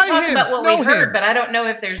hints. we can Why talk about hints? what No we heard, but hints. I don't know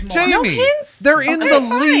if there's more. Jamie, No hints? they're in Okay, the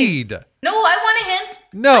fine. lead. No, I want a hint.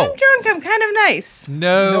 No. I'm drunk. I'm kind of nice.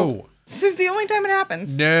 No. This is the only time it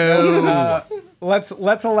happens. No.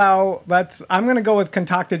 I'm gonna go with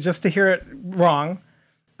Cantata just to hear it wrong,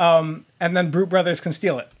 and then Brute Brothers can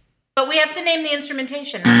steal it. But we have to name the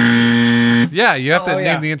instrumentation. Not the piece. Yeah, you have to Oh, name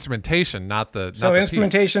yeah. the instrumentation, not the So not the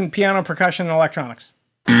instrumentation, piano, percussion, and electronics.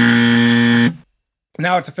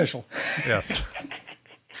 Now it's official. piece. Yes.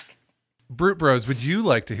 Brute Bros, would you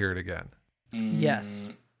like to hear it again? Yes.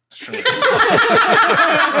 Sure.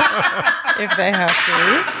 If they have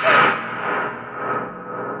to.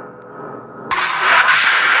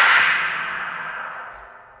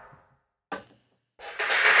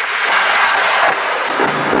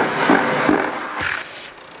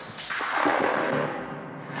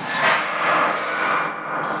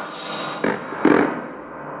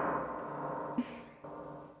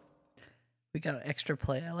 We got an extra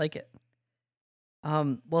play. I like it.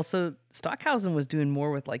 Well, so Stockhausen was doing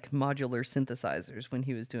more with like modular synthesizers when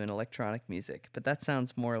he was doing electronic music, but that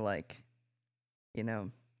sounds more like,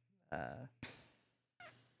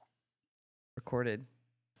 recorded.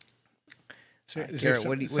 So is Garrett, there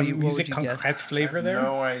what some would music you guess? concrete flavor I have there?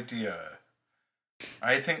 no idea.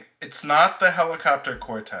 I think it's not the Helicopter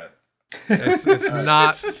Quartet. It's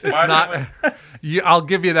not. It's not. I'll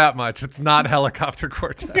give you that much. It's not Helicopter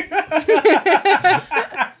Quartet.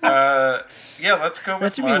 Yeah, let's go with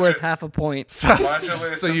That should be worth half a point.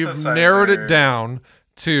 modular So you've synthesizer. narrowed it down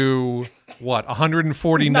to what?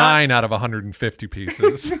 149 out of 150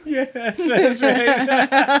 pieces. Yeah, that's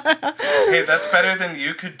right. Hey, that's better than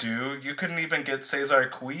you could do. You couldn't even get Cesar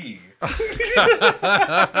Cui.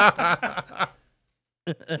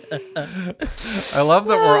 I love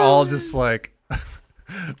that we're all just like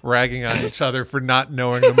ragging on each other for not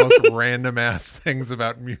knowing the most random ass things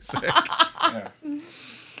about music. Yeah.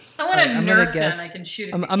 I want a I'm gonna Nerf guess. gun I can shoot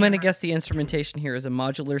at I'm the going to camera. guess the instrumentation here is a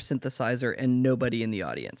modular synthesizer and nobody in the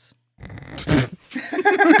audience.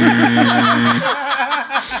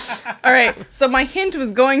 All right. So my hint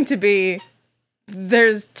was going to be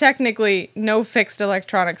there's technically no fixed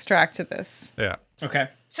electronics track to this. Yeah. Okay.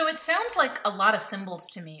 So it sounds like a lot of cymbals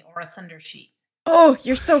to me, or a thunder sheet. Oh,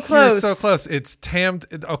 you're so close. You're so close. It's tammed.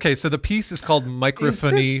 Okay, so the piece is called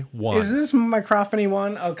Microphony 1. Is this Microphony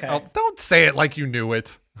 1? Okay. Oh, don't say it like you knew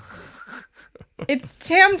it. It's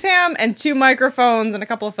Tam Tam and 2 microphones and a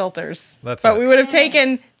couple of filters. That's but it. we would have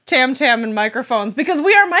taken Tam Tam and microphones because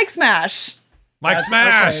we are Mike Smash. Mike Okay,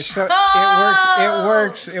 Smash! so it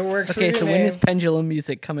works. It works. Okay, for so your when name. is pendulum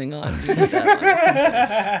music coming on? We need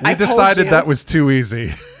that We I told decided you. that was too easy.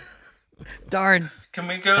 on. Darn. Can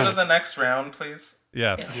we go to the next round, please?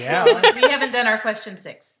 Yes. Yeah. We haven't done our question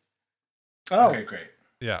 6. Oh, Okay, great.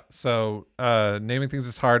 Yeah. So naming things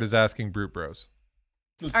is hard is asking Brute Bros.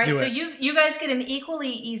 let's All right, do so it. you guys get an equally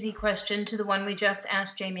easy question to the one we just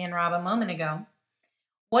asked Jamie and Rob a moment ago.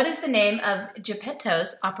 What is the name of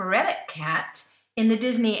Geppetto's operatic cat in the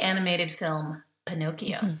Disney animated film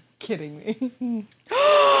Pinocchio? Kidding me.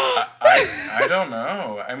 I don't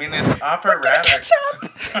know. I mean, it's operatic.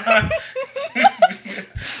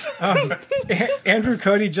 Andrew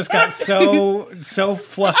Cody just got so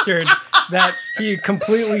flustered that he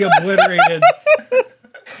completely obliterated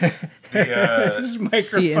his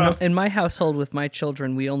microphone. See, in my household with my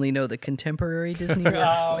children, we only know the contemporary Disney works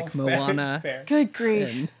like fair, Moana. fair. Good grief.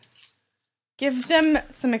 And Give them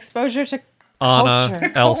some exposure to Anna,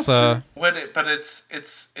 culture. Elsa. But it's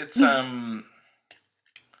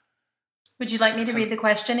Would you like me to read the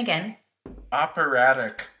question again?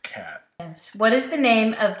 operatic cat. Yes. What is the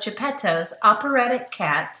name of Geppetto's operatic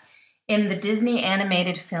cat in the Disney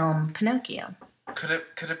animated film Pinocchio? Could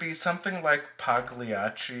it be something like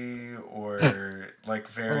Pagliacci or like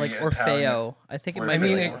very or like Italian? Orfeo. I think it I might I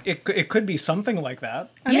be mean, like it could be something like that.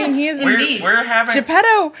 I mean, he is indeed. We're having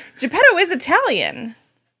Geppetto is Italian.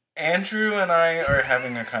 Andrew and I are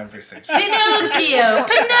having a conversation. Pinocchio!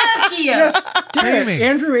 Pinocchio! Jamie,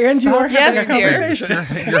 Andrew, and you are having Yes, a dear.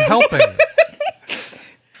 conversation. you're helping.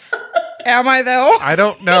 Am I though? I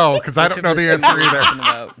don't know because I don't know the answer either. talking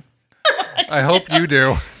about. I hope you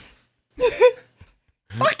do.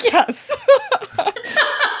 Fuck yes.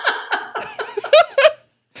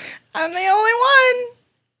 I'm the only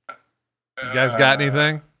one. You guys got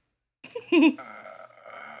anything?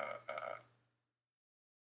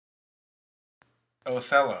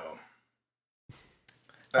 Othello.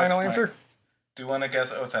 Final mine. answer? Do you want to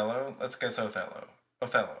guess Othello? Let's guess Othello.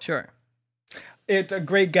 Othello. Sure. It's a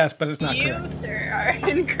great guess, but it's not You, correct. sir, are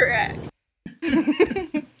incorrect.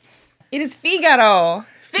 It is Figaro.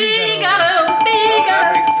 Figaro! That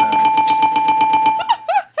Figaro! makes sense.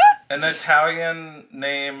 An Italian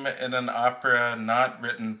name in an opera not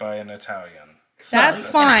written by an Italian. That's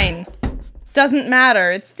fine. Doesn't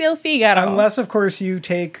matter. It's still Figaro. Unless, of course, you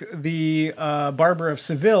take the Barber of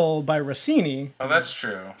Seville by Rossini. Oh, that's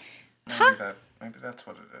true. Maybe that's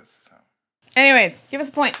what it is. So. Anyways, give us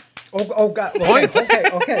a point. Oh God! Okay, Points.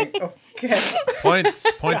 okay.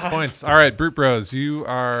 Points. All right, Brute Bros, you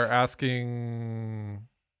are asking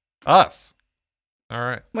us. All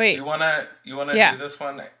right. Wait. Oh, You wanna Yeah. do this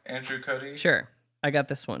one, Andrew Cody? Sure. I got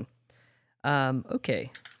this one. Okay.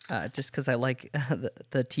 Just because I like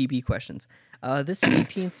the TB questions. This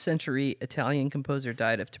 18th century Italian composer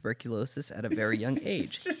died of tuberculosis at a very young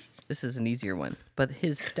age. This is an easier one. But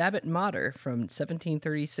his Stabat Mater from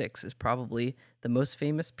 1736 is probably the most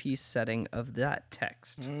famous piece setting of that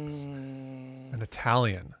text. An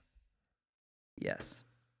Italian. Yes.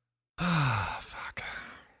 Ah, fuck.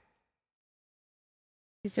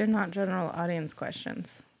 These are not general audience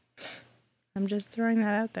questions. I'm just throwing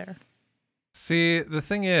that out there. See, the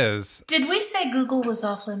thing is, Did we say Google was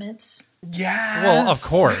off limits? Yes. well, of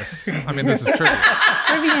course. I mean, this is trivia.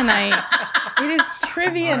 Trivia night. It is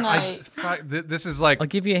trivia night. This is like I'll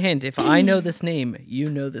give you a hint. If I know this name, you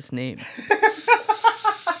know this name.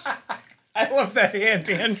 I love that hint,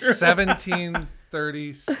 Andrew.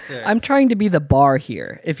 1736. I'm trying to be the bar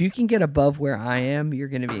here. If you can get above where I am, you're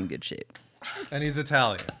going to be in good shape. And he's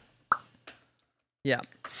Italian. Yeah.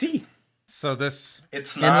 See. So this,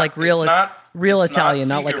 It's And not like real it's not, real it's Italian,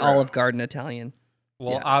 not like Figaro. Olive Garden Italian.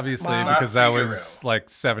 well, Yeah. obviously, It's not because that Figaro. was like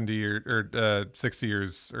 70 years or 60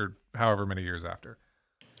 years or however many years after.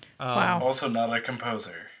 Wow. Also not a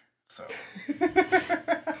composer. So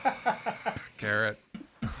Garrett.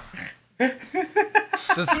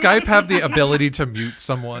 Does Skype have the ability to mute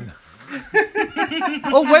someone?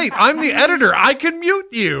 Oh, wait, I'm the editor. I can mute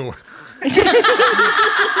you.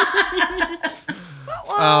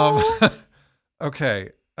 Okay.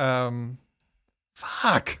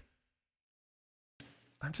 Fuck.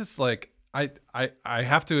 I'm just like, I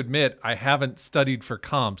have to admit, I haven't studied for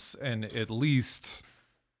comps in at least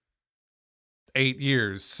 8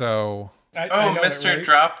 years, so... I oh, know Mr. it, right?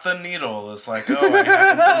 Drop the Needle is like, oh, I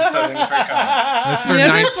haven't been studying for comps. Mr. You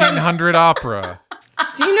notice when- 1900 opera.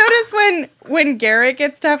 Do you notice when Garrett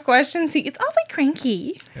gets tough questions, he gets awfully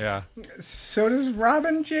cranky? Yeah. So does Rob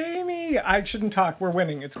and Jamie. I shouldn't talk. We're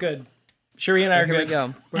winning. It's good. Sheree and I are Here we good.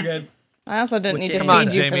 go. We're good. I also didn't need to Come feed on,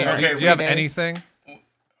 you Jamie. for the Okay, next Do you have 3 days. anything?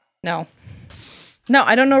 No. No,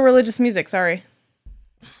 I don't know religious music. Sorry.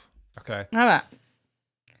 Okay. I'm a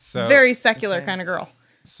So very secular kind of girl.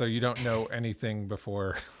 So you don't know anything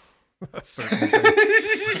before a certain thing.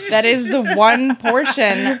 That is the one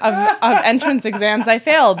portion of entrance exams I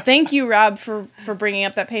failed. Thank you, Rob, for bringing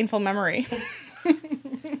up that painful memory.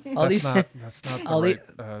 That's not the Ollie,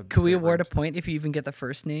 right. could we date award a range. point if you even get the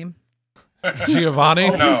first name? Giovanni?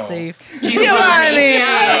 No. Safe. Giovanni!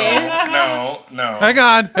 No. Hang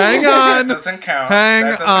on. That doesn't count. Hang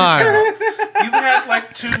that doesn't on. Count. You had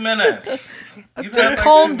like 2 minutes. You've had, Just like,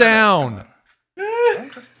 calm 2 minutes. down. I'm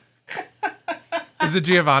just, Is it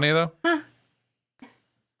Giovanni though?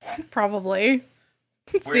 Probably.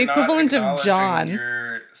 It's we're the not equivalent of acknowledging John.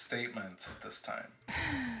 your statements at this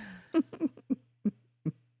time.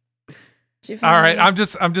 Giovanni. All right. I'm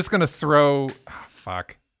just gonna throw. Oh,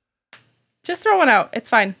 fuck. Just throw one out. It's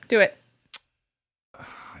fine. Do it. I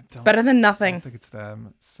don't, Better than I don't nothing. think it's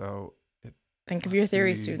them. So it Think of your must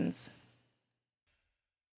theory, be students.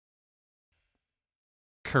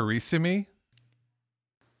 Carissimi.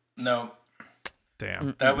 No,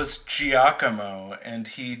 Damn. that was Giacomo, and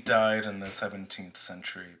he died in the 17th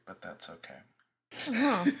century, but that's okay.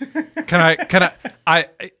 Can I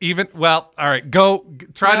even well, all right,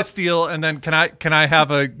 try to steal and then can I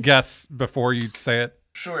have a guess before you say it?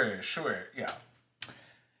 Sure, yeah.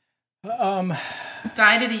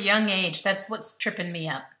 Died at a young age. That's what's tripping me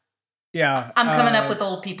up. Yeah. I'm coming up with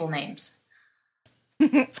old people names.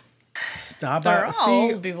 Stop They're it. all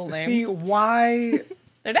See, old people see names. why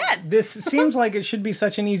They're dead. this seems like it should be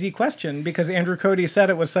such an easy question because Andrew Cody said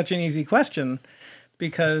it was such an easy question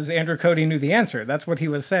because Andrew Cody knew the answer. That's what he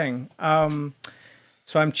was saying.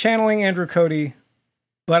 So I'm channeling Andrew Cody,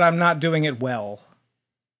 but I'm not doing it well.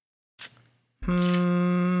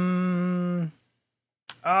 And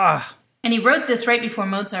he wrote this right before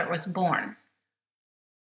Mozart was born.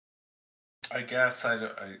 I guess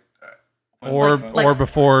when Or was Mozart? or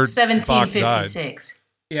before Bach died. 1756.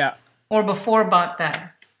 Yeah. Or before Bach died.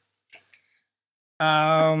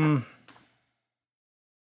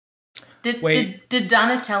 Wait. Did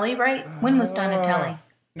Donatelli write? When was Donatelli?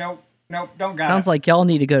 Nope, don't got Sounds it. like y'all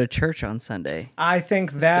need to go to church on Sunday. I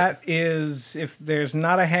think that is, if there's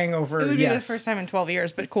not a hangover, It would be the yes. first time in 12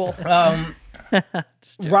 years, but cool.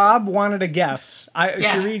 Rob wanted a guess. Yeah.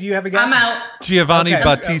 Sheree, do you have a guess? I'm out. Giovanni Okay.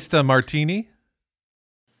 Battista Martini?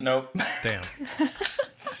 Nope. Damn.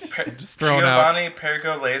 Just throwing out. Giovanni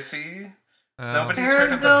Pergolesi. Nobody's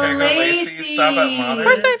heard of the Pergolesi Pergolesi. Stabat Mater? Of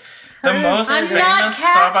course The most I'm not famous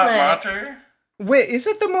Stabat Catholic. Mater? Wait, is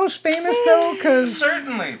it the most famous though? Because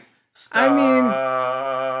Certainly. I mean-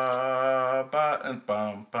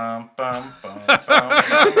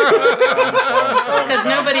 Because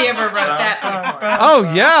nobody ever wrote that before.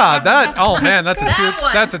 Oh yeah, that. Oh man, that's That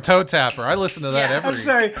one. that's a toe tapper. I listen to that Yeah.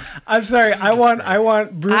 every. I'm sorry. I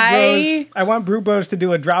want Brew I- Bros. I want Brew Bros to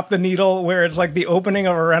do a drop the needle where it's like the opening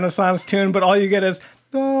of a Renaissance tune, but all you get is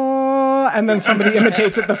 "Oh," and then somebody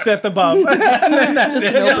imitates it the fifth above. Just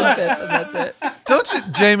an open fifth, and that's it. Don't you,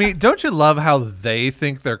 Jamie? Don't you love how they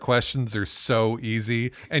think their questions are so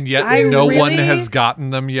easy, and yet I no one really- has gotten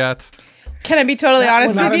them yet? Can I be totally honest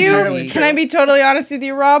was not with you? entirely Can I be totally honest with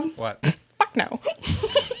you, Rob? What? Fuck no.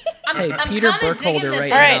 Hey, I'm Peter kinda digging Burkholder that right they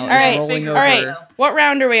now all right, is rolling all right. over. What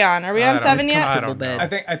round are we on? Are we on I don't- 7 yet? I Comfortable don't know.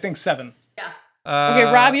 bed. I think 7. Yeah. Okay,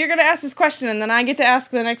 Rob, you're gonna ask this question, and then I get to ask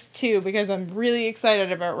the next 2 because I'm really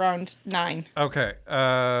excited about round 9. Okay.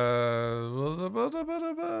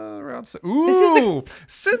 Round six. Ooh.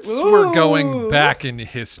 Since we're going back in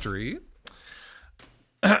history,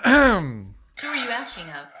 Who are you asking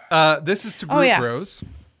of? this is to Oh, Brute yeah. Bros.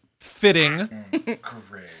 Fitting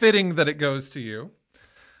that it goes to you.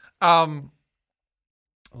 Let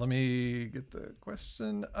me get the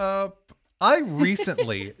question up. I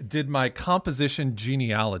recently did my composition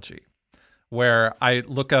genealogy, where I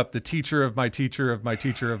look up the teacher of my teacher of my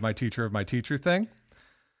teacher of my teacher of my teacher thing.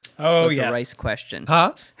 Oh, So it's yes. a rice question.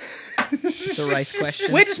 Huh? It's a rice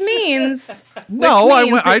question. Which means, No,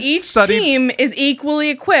 that I each studied. team is equally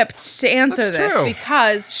equipped to answer That's this true.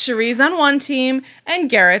 because Cherie's on one team and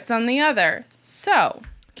Garrett's on the other. So,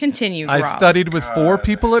 continue, I Rob. studied with 4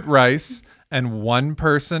 people at Rice and 1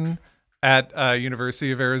 person at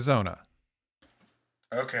University of Arizona.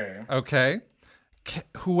 Okay. Okay.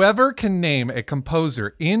 Whoever can name a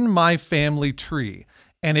composer in my family tree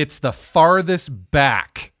and it's the farthest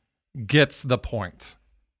back gets the point.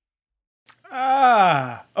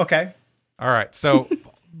 Okay. All right. So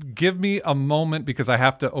give me a moment because I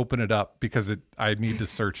have to open it up because I need to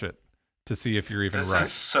search it to see if you're even This right.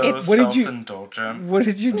 is so What did you- self-indulgent. What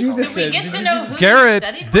did you do this Did we in? get to know who you Garrett,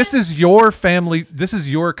 studied this with? is your family. This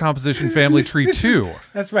is your composition family tree too.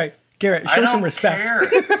 That's right. Garrett, I show don't some respect. care. I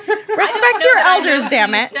don't Respect know your that I know elders, who damn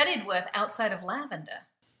you it. studied with outside of Lavender.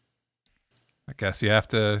 I guess you have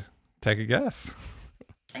to take a guess.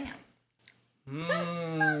 Damn.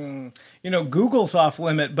 Google's off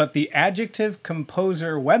limit, but the Adjective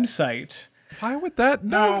Composer website. Why would that?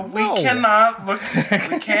 No, we no. cannot look.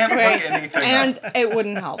 We can't look anything And up. it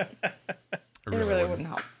wouldn't help. It really wouldn't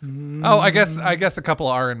help. Oh, I guess a couple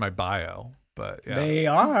are in my bio, but yeah. They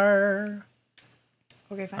are.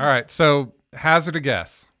 Okay, fine. All right, so hazard a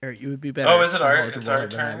guess. Eric, you would be better. Oh, is it at our? Hollywood It's our Bowl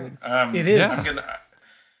than I turn. would. It is. Yeah. I'm gonna.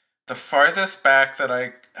 The farthest back that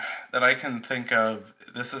I can think of.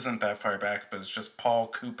 This isn't that far back, but it's just Paul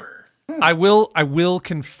Cooper. I will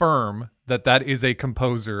confirm that is a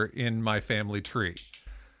composer in my family tree.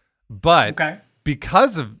 But Okay.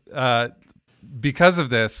 because of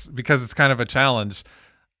this, because it's kind of a challenge,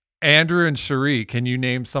 Andrew and Cherie, can you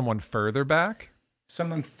name someone further back?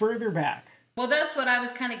 Someone further back. Well, that's what I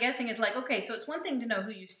was kind of guessing. Is like, okay, so it's one thing to know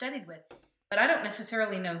who you studied with, but I don't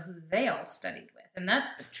necessarily know who they all studied with, and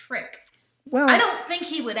that's the trick. Well, I don't think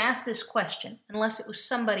he would ask this question unless it was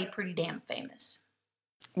somebody pretty damn famous.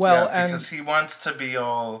 Well, Yeah, and because he wants to be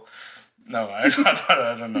all. No, I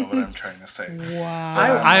don't know what I'm trying to say.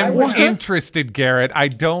 I'm would- interested, Garrett. I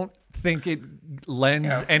don't think it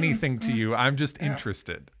lends anything to you. I'm just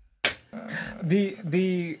interested.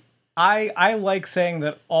 I like saying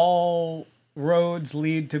that all roads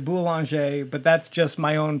lead to Boulanger, but that's just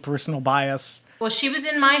my own personal bias. Well, she was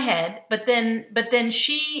in my head, but then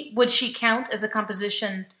she would she count as a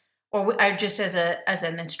composition, or just as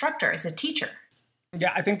an instructor, as a teacher?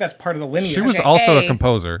 Yeah, I think that's part of the lineage. She was Okay, also a A.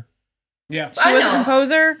 composer. Yeah. She was a know.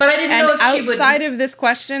 composer, But I didn't and know if she would- outside of this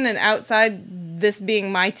question and outside this being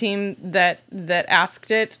my team that asked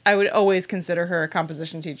it, I would always consider her a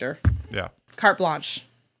composition teacher. Yeah. Carte blanche.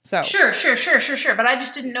 So Sure. But I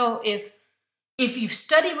just didn't know if you've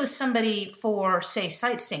studied with somebody for, say,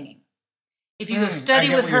 sight singing, if you have I studied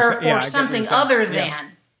get with what you're her sa- yeah, I for get what something you're saying. other Yeah.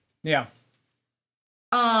 than, Yeah.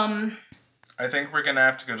 I think we're gonna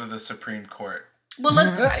have to go to the Supreme Court. well,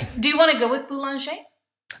 let's. Do you want to go with Boulanger?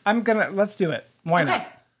 Let's do it. Why Okay. not?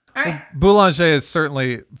 All right. Boulanger is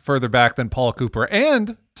certainly further back than Paul Cooper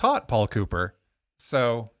and taught Paul Cooper.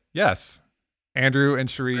 So, yes, Andrew and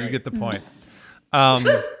Cherie, you get the point.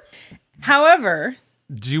 however,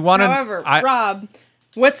 Do you want to? Rob,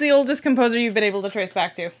 what's the oldest composer you've been able to trace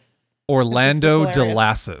back to? Orlando This de was hilarious.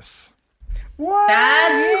 Lassus. What?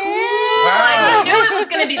 That's cool. I knew it was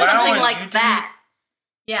going to be Wow, something and you like didn't- that.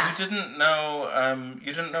 Yeah. You didn't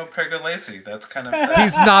know Pergolesi. That's kind of sad.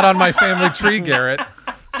 He's not on my family tree, Garrett.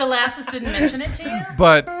 Delassus didn't mention it to you?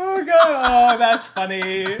 But Oh god! Oh, that's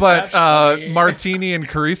funny. but That's funny. Martini and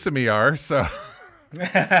Carissimi are so.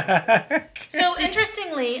 So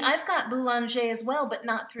interestingly, I've got Boulanger as well, but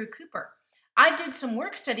not through Cooper. I did some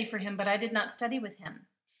work study for him, but I did not study with him.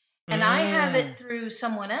 And I have it through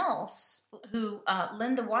someone else who,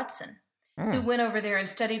 Linda Watson, who went over there and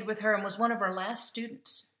studied with her and was one of her last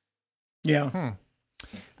students. Yeah.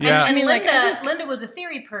 Yeah. And I mean, like, Linda, I Linda was a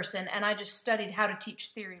theory person, and I just studied how to teach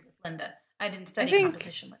theory with Linda. I didn't study think-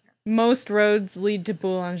 composition with her. most roads lead to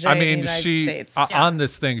Boulanger I in the mean, United she States. on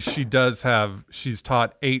this thing, she's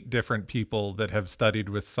taught 8 different people that have studied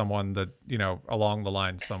with someone that, along the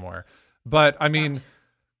line somewhere. But I mean,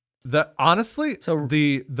 honestly, So-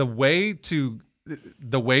 the way to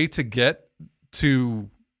get to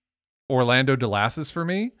Orlando Delassus for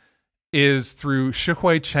me is through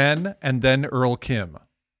Shihui Chen and then Earl Kim.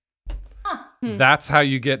 That's how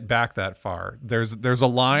you get back that far. There's a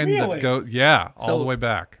line Really? that goes all So- the way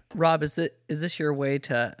back. Rob, is this your way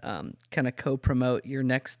to kind of co-promote your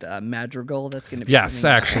next madrigal that's going to be? Yes,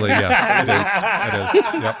 coming out? actually, yes, it is.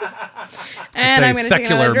 Yep. And I'm It's going a to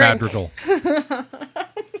take another secular drink. madrigal.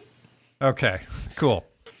 Okay, cool.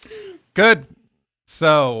 Good.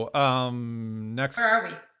 So, next, Where are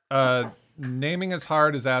we? naming is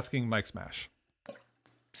hard is asking Mike Smash.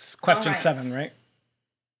 Question All right. 7, right?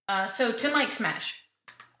 So to Mike Smash.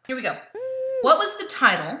 Here we go. What was the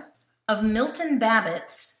title of Milton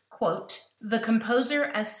Babbitt's, quote, "The Composer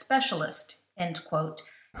as Specialist," end quote,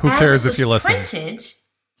 Who as cares it if you was listen? printed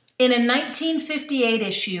in a 1958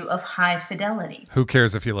 issue of High Fidelity? Who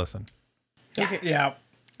cares if you listen? Yeah.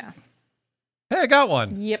 Hey, I got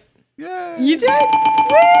one. Yep. Yay. You did?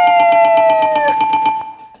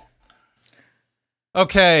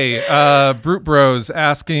 Okay, Brute Bros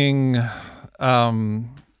asking,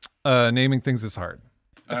 naming things is hard.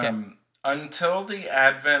 Until the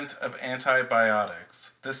advent of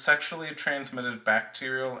antibiotics, this sexually transmitted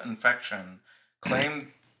bacterial infection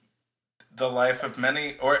claimed the life of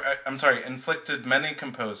inflicted many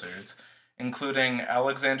composers, including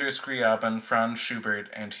Alexander Scriabin, Franz Schubert,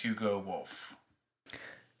 and Hugo Wolf.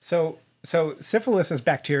 So syphilis is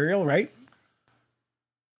bacterial, right?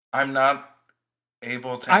 I'm not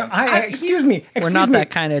able to answer. Excuse me. We're not that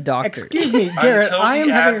kind of doctor. Excuse me, Garrett. Until I am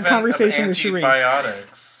the having a advent conversation of with Shireen.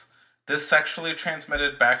 antibiotics, this sexually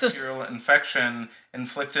transmitted bacterial infection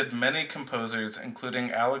inflicted many composers,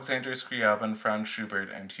 including Alexander Scriabin, Franz Schubert,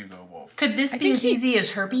 and Hugo Wolf. Could this be as easy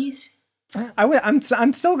as herpes? I'm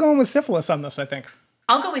still going with syphilis on this, I think.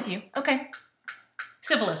 I'll go with you. Okay.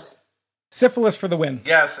 Syphilis. Syphilis for the win.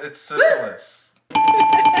 Yes, it's syphilis.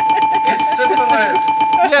 It's syphilis.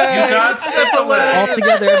 You got syphilis. All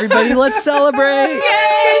together, everybody, let's celebrate!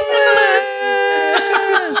 Yay, syphilis!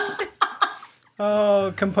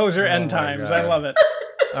 Oh, composer end times. I love it.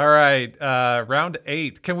 All right, round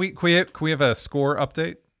 8. Can we have a score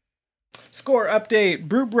update? Score update.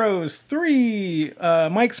 Brute Bros 3.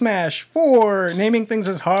 Mike Smash 4. Naming things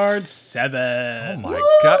is hard 7. Oh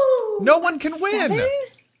my god! No one can win.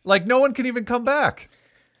 Like no one can even come back.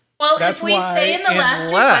 Well, That's if we say in the why last 2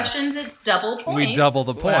 unless questions, it's double points. We double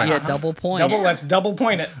the points. Yeah, double point. Let's double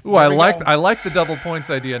point it. Ooh, I There we like go. the double points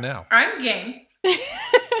idea now. I'm game.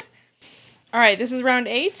 All right, this is round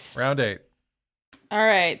 8. Round 8. All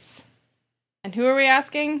right. And who are we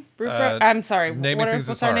asking? I'm sorry. naming things is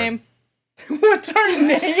What's our hard. name? What's our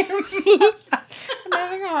name? I'm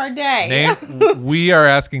having a hard day. We are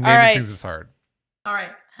asking naming right. things is hard. All right.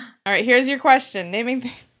 All right, here's your question. Naming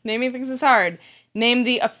things is hard. Name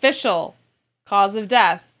the official cause of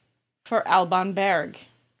death for Alban Berg.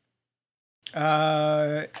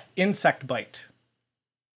 Insect bite.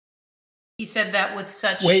 He said that with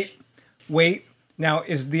such... Wait. Now,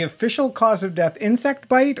 is the official cause of death insect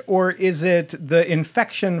bite, or is it the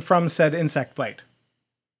infection from said insect bite?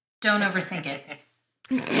 Don't overthink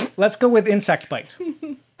it. Let's go with insect bite.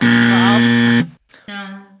 No.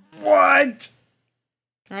 What?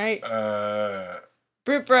 All right, Uh,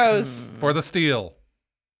 Brute Bros For the steal.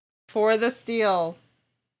 for the steal.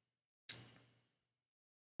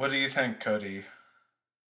 what do you think, Cody?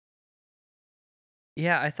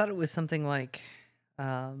 Yeah, I thought it was something like,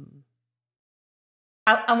 I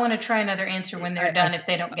want to try another answer when they're done if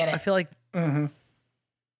they don't get I it. feel like, Mm-hmm.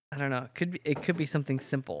 I don't know. It could be something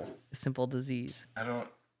simple, a simple disease. I don't.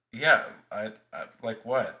 Yeah, I like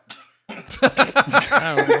what?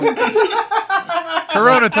 I don't know,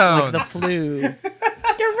 Coronatones. the flu,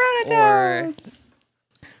 Coronatones.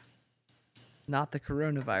 not the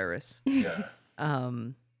coronavirus. Yeah.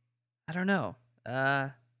 I don't know.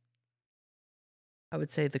 I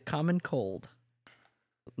would say the common cold.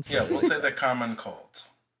 Yeah, we'll say the common cold.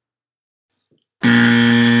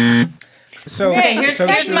 So, Okay, here's my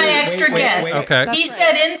Shireen, extra guess. Okay. That's He right.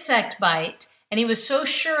 said insect bite, and he was so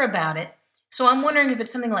sure about it. So I'm wondering if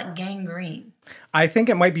it's something like gangrene. I think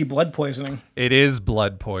it might be blood poisoning. It is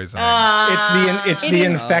blood poisoning. It's the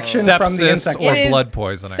infection from the Sepsis insect or It is blood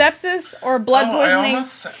poisoning. Sepsis or blood I poisoning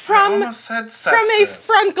almost said sepsis. from a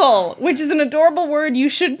fruncle, which is an adorable word you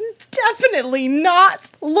should definitely not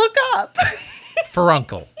look up.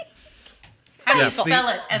 Furuncle. How do you Yes. spell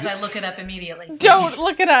it as I look it up immediately? Don't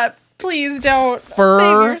look it up. Please don't Fur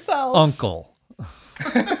save yourself. uncle.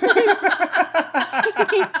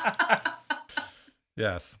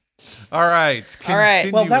 Yes. All right. All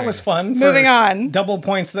right. Well, that was fun. Moving on. Double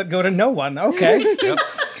points that go to no one. Okay.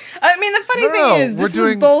 I mean, the funny thing is, this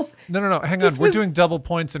was both. No. Hang on. We're doing double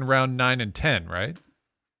points in round 9 and 10, right?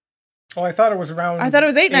 Oh, I thought it was around. I thought it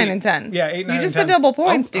was 8, 9, and 10. Yeah, 8, 9, You just and 10. said double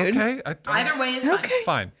points, Oh, dude. Okay. Either way is fine. Okay.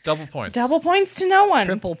 Fine. Double points. Double points to no one.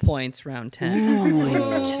 Triple points, round 10.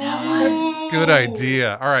 Good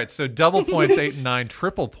idea. All right. So double points 8 and 9,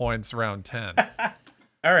 triple points round 10.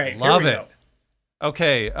 All right. Love here we it. go.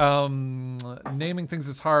 Okay. Naming things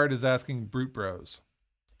is hard is asking Brute Bros.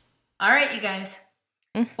 All right, you guys.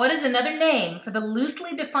 What is another name for the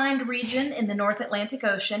loosely defined region in the North Atlantic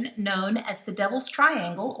Ocean known as the Devil's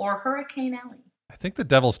Triangle or Hurricane Alley? I think the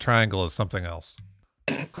Devil's Triangle is something else.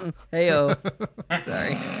 Heyo.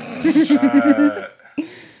 Sorry.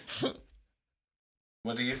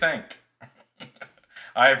 What do you think?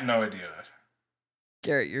 I have no idea.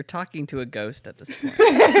 Garrett, you're talking to a ghost at this point.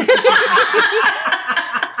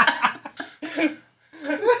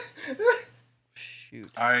 Shoot.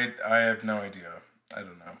 I have no idea. I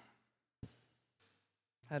don't know.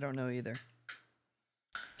 I don't know either.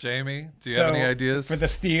 Jamie, do you have any ideas? For the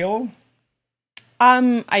steal?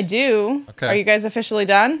 I do. Okay. Are you guys officially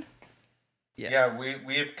done? Yes. Yeah,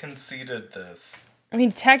 we have conceded this. I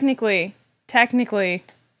mean, technically,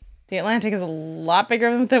 the Atlantic is a lot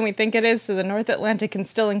bigger than we think it is, so the North Atlantic can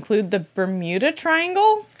still include the Bermuda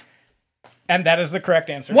Triangle. And that is the correct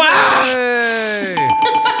answer. Wow! Hey!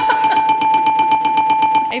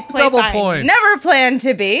 A place Double I points. never planned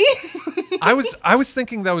to be. I was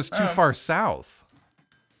thinking that was too far south.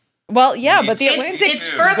 Well, yeah, but the It's- Atlantic It's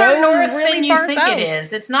Dude. further goes north really than you far think south. it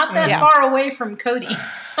is. It's not that Yeah. far away from Cody.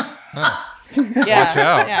 Yeah, Watch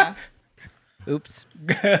out. Yeah. Oops.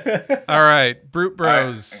 All right, Brute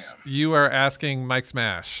Bros, you are asking Mike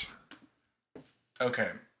Smash. Okay.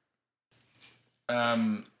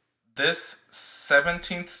 This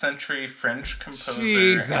 17th century French composer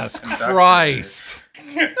Jesus and conductor Christ.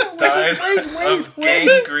 died of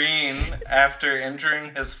gangrene after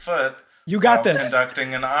injuring his foot You got while this.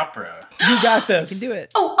 conducting an opera. You got this. You can do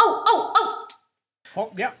it. Oh.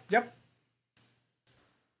 Oh, yep.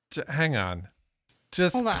 Hang on.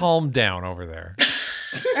 Just Hold on. calm down over there.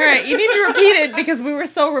 All right, you need to repeat it because we were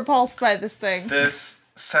so repulsed by this thing. This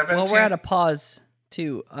 17th... Well, we're at a pause,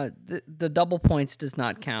 too. The double points does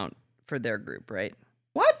not count for their group, right?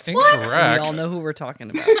 What? We Incorrect. all know who we're talking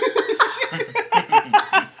about.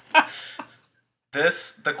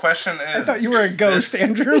 The question is... I thought you were a ghost,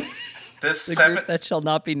 Andrew. This The group that shall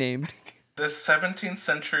not be named. This 17th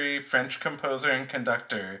century French composer and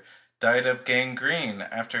conductor died of gangrene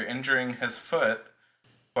after injuring his foot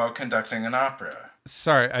while conducting an opera.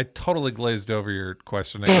 Sorry, I totally glazed over your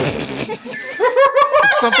questioning.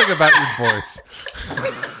 It's something about your voice.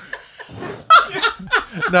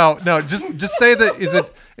 No, just say that.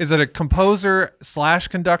 Is it a composer /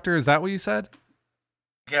 conductor? Is that what you said?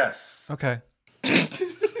 Yes. Okay.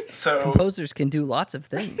 So Composers can do lots of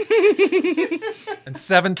things. In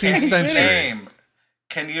 17th century.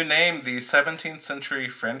 Can you name the 17th century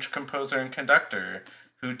French composer and conductor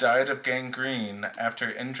who died of gangrene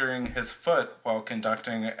after injuring his foot while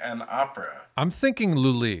conducting an opera? I'm thinking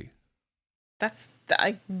Lully. That's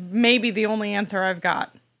maybe the only answer I've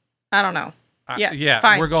got. I don't know. Yeah,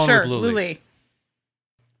 fine. we're going sure, with Lully.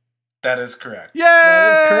 That is correct. Yay!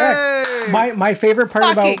 That is correct. My favorite part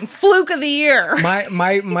Fucking about fluke of the year.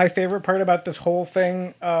 my favorite part about this whole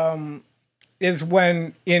thing is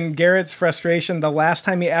when, in Garrett's frustration, the last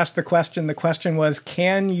time he asked the question was,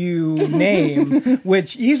 "Can you name?"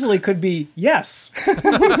 Which easily could be yes.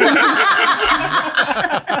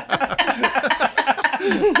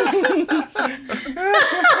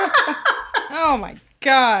 Oh my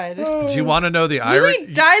god. Do you want to know the Really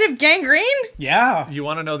irony? died of gangrene? Yeah. You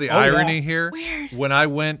want to know the Oh, irony yeah. here? Weird. When I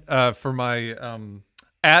went for my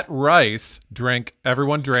at Rice drink,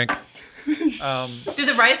 everyone drink. Do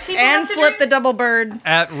the rice people And have to flip drink? the double bird.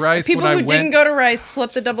 At Rice, People when who I went, didn't go to Rice,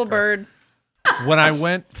 flip the double bird. when I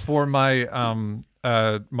went for my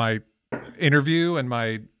my interview and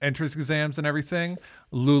my entrance exams and everything,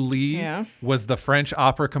 Lully Yeah. was the French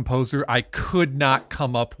opera composer I could not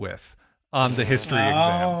come up with on the history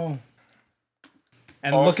exam. Oh.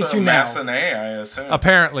 And Also, look at you now. Massenet, I assume.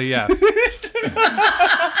 Apparently, yes.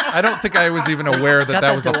 I don't think I was even aware that Got that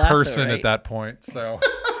that was a Gelasso, person right? at that point. So,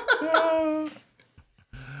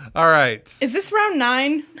 all right. Is this round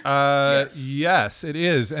 9? Yes, it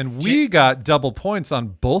is, and we got double points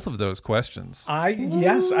on both of those questions.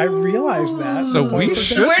 Yes, I realized that. So we Points are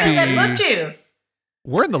should So where does be- that put you?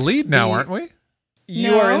 We're in the lead now, aren't we?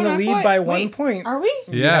 You No, are in the not lead quite. by 1 Wait, point. Are we?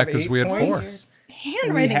 You Yeah, have because 8 we had points.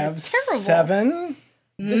 Handwriting We have is terrible. 7.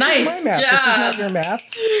 This Nice is my math. job. This is not your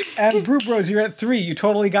math. And Brute Bros, you're at 3. You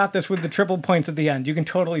totally got this with the triple points at the end. You can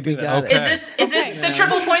totally do this. got it. Is this the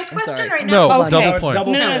triple points question sorry. right now? No, Okay. double No, it's points.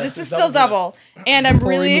 double No, points. this is It's still double double. And I'm Before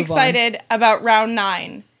we really move on. excited about round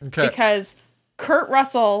 9. Okay. Because Kurt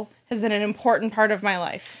Russell has been an important part of my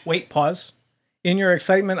life. Wait, pause. In your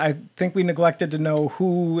excitement, I think we neglected to know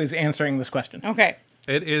who is answering this question. Okay.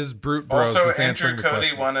 It is Brute Bros. Also, that's Andrew answering the Cody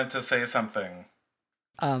question. wanted to say something.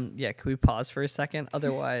 Yeah, can we pause for a second?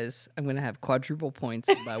 Otherwise, I'm gonna have quadruple points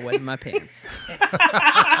by wetting my pants.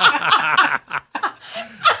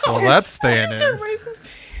 Well, that's staying in.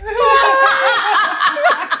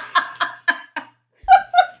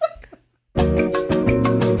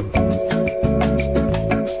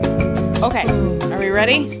 Okay. Are we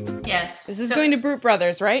ready? Yes. This is going to Brute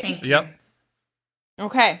Brothers, right? Thank you. Yep.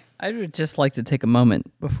 Okay. I would just like to take a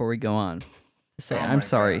moment before we go on to say Oh I'm my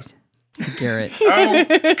sorry God. to Garrett. Oh,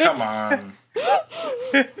 come on.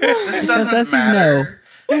 This doesn't as you matter.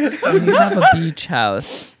 This doesn't You have a beach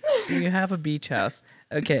house. You have a beach house.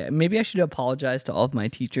 Okay, maybe I should apologize to all of my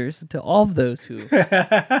teachers, to all of those who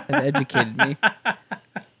have educated me.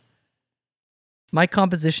 My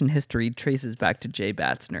composition history traces back to Jay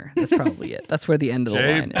Batsner. That's probably it. That's where the end of the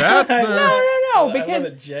Jay line is. Batsner. No,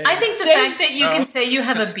 because I think the fact that you can say you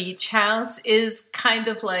have a beach house is kind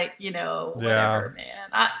of like, whatever, man.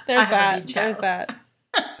 I there's have that. a beach There's house. that.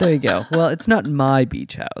 There you go. Well, it's not my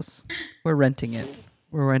beach house. We're renting it.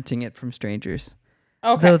 We're renting it from strangers.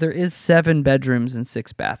 Okay. Though there is 7 bedrooms and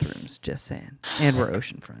 6 bathrooms, just saying. And we're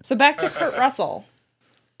oceanfront. So back to Kurt Russell.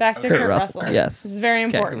 Back to Kurt Russell. Yes. This is very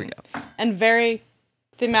Okay, here important. we go. And very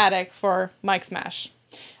thematic for Mike Smash.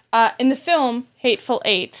 In the film Hateful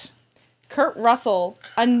Eight, Kurt Russell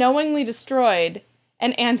unknowingly destroyed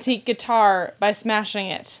an antique guitar by smashing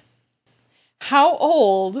it. How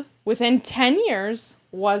old, within 10 years,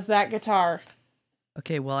 was that guitar?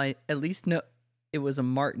 Okay, well, I at least know it was a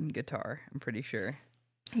Martin guitar, I'm pretty sure.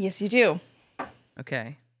 Yes, you do.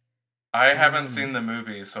 Okay. I haven't seen the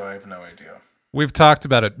movie, so I have no idea. We've talked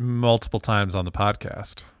about it multiple times on the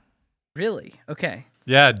podcast. Really? Okay.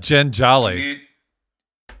 Yeah, Jen Jolly.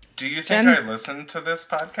 Do you Jen? think I listened to this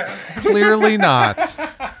podcast? Clearly not.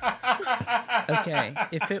 Okay.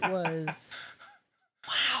 If it was.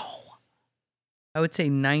 Wow. I would say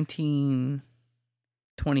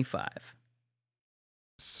 1925.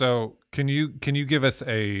 So can you give us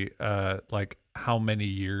a like how many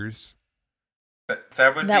years?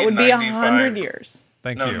 That would That be would be 95. 100 years.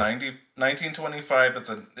 Thank No, you. 1925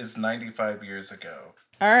 is 95 years ago.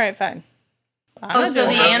 All right, fine. Oh, so the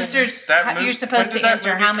Well, answer's that you're mov- supposed when did to that answer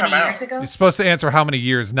movie how many come out? years ago? You're supposed to answer how many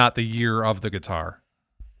years, not the year of the guitar.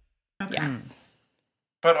 Yes.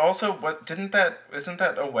 But also, isn't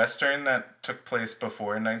that a western that took place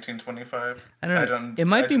before 1925? I don't know. It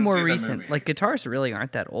might be didn't more see the recent. movie. Like, guitars really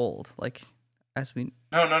aren't that old. Like, as we.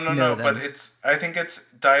 No. know But them. I think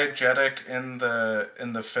it's diegetic in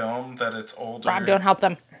the film that it's older Rob, don't help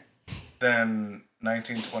them. than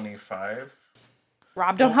 1925.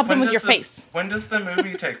 Rob, don't help them When with your does the- face. When does the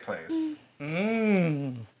movie take place?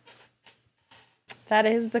 That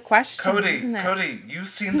is the question, isn't it? Cody, you've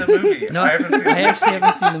seen the movie. No, I haven't seen the movie. actually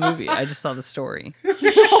haven't seen the movie. I just saw the story.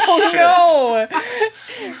 No.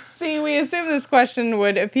 See, we assumed this question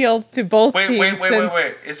would appeal to both teams. Wait. since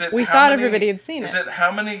Is it? we how thought many- everybody had seen Is it. it how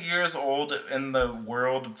many years old in the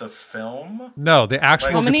world of the film? No, the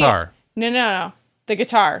actual How many- guitar. No. The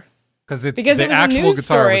guitar. Because Because the it was a actual news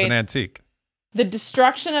guitar was story. an antique. The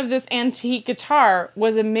destruction of this antique guitar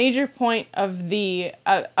was a major point of the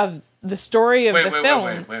story of the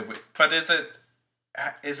film. Wait. But is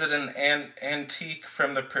it an antique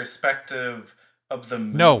from the perspective of the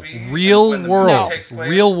movie? No, and real when the world. movie takes place?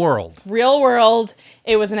 Real world. Real world.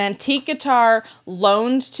 It was an antique guitar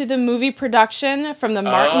loaned to the movie production from the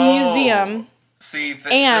Martin Oh. Museum. See,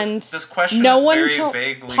 And this question no is one very told.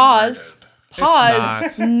 vaguely Pause. worded.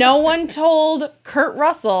 Pause. not. No one told Kurt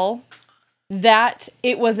Russell that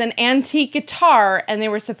it was an antique guitar and they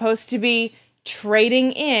were supposed to be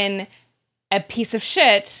trading in a piece of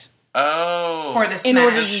shit. Oh, For the In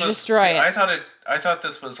order smash. to destroy it. I thought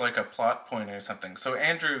this was like a plot point or something. So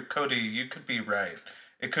Andrew, Cody, you could be right.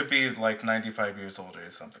 It could be like 95 years old or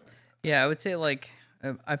something. Yeah, I would say, like,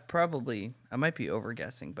 I might be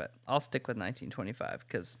overguessing, but I'll stick with 1925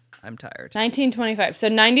 because I'm tired. 1925. So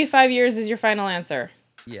 95 years is your final answer.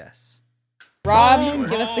 Yes. Rob,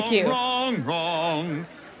 give us the cue. Wrong.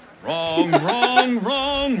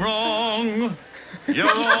 You're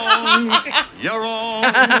wrong. You're wrong.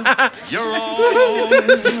 You're wrong.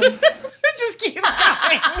 Just keep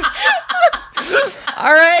going.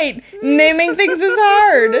 right. Naming things is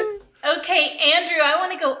hard. Okay, Andrew, I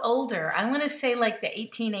want to go older. I want to say like the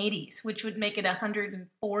 1880s, which would make it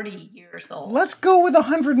 140 years old. Let's go with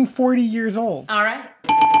 140 years old. All right.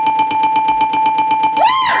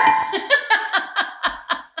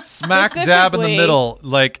 Smack dab in the middle.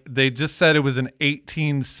 Like, they just said it was an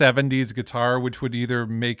 1870s guitar, which would either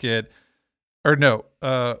make it, or no,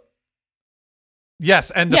 yes,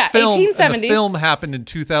 and the film, 1870s. And the film happened in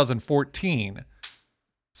 2014.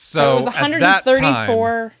 So it was at that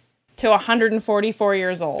 134 time, to 144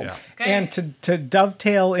 years old. Yeah. Okay. And to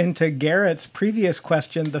dovetail into Garrett's previous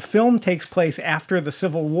question, the film takes place after the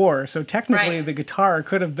Civil War. So technically Right. the guitar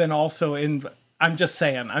could have been also in... I'm just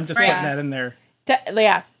saying. I'm just Right. putting that in there.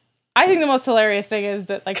 Yeah. I think the most hilarious thing is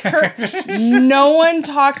that like no one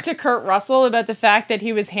talked to Kurt Russell about the fact that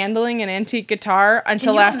he was handling an antique guitar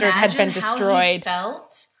until after it had been How he destroyed.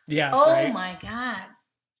 felt? Yeah, Oh right? my God.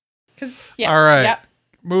 All right. Yep.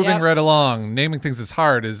 Moving Yep. right along. Naming things is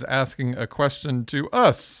hard is asking a question to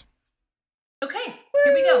us. Okay,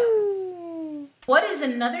 here we go. What is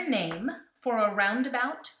another name for a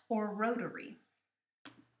roundabout or rotary?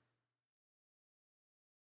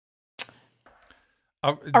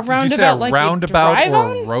 Did you say a roundabout like you roundabout drive or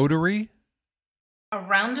on? a rotary? A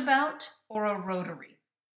roundabout or a rotary?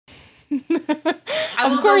 I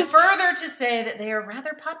will Of course. go further to say that they are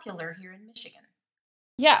rather popular here in Michigan.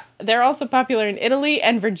 Yeah, they're also popular in Italy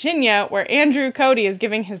and Virginia, where Andrew Cody is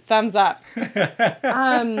giving his thumbs up.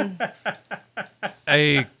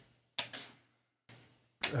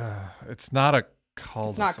 It's not a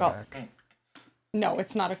cul-de-sac. not No,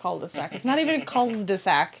 it's not a cul-de-sac. It's not even a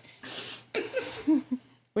cul-de-sac,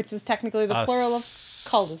 which is technically the plural of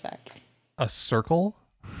cul-de-sac. A circle?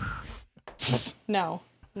 No.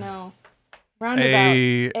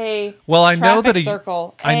 Roundabout. Well, I know that traffic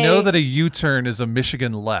circle. I know that a U-turn is a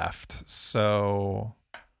Michigan left. So,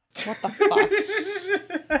 What the fuck?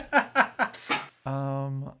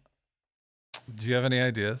 do you have any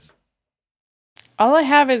ideas? All I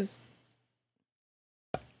have is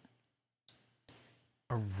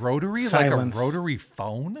A rotary, Silence. like a rotary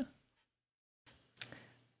phone?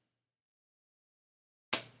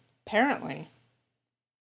 apparently.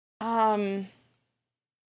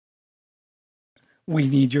 We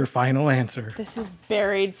need your final answer. This is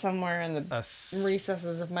buried somewhere in the A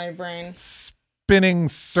recesses of my brain. spinning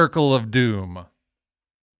circle of doom.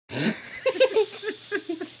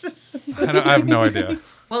 I have no idea.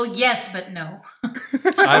 Well, yes, but no.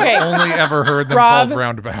 I've only ever heard them Rob, called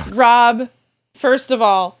roundabouts. Rob, first of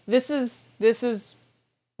all, this is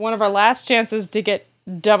one of our last chances to get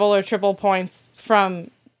double or triple points from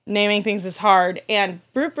naming things is hard, and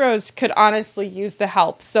Brute Bros could honestly use the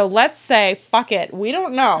help. So let's say, fuck it, we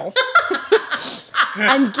don't know.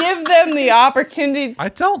 And give them the opportunity. I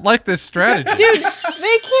don't like this strategy. Dude, they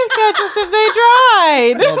can't catch us if they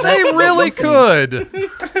tried. Well, They that's the really thing. could.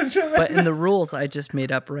 But in the rules I just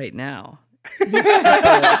made up right now,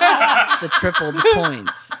 the tripled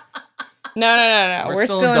points. No. We're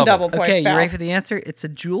still in double points. Okay, you pal. ready for the answer? It's a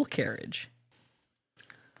jewel carriage.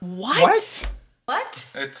 What?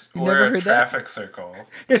 What? It's never we're a heard that? traffic circle.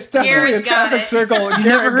 It's definitely Garrett a got traffic it. circle. never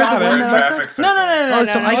Garrett heard got the one it. We're a that- traffic circle. No.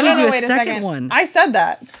 so I gave you a wait second one. I said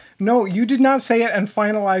that. No, you did not say it and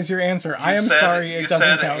finalize your answer. I am sorry, it You doesn't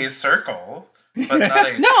said count. a circle, but not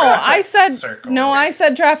a No, I said circle. I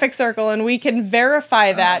said traffic circle, and we can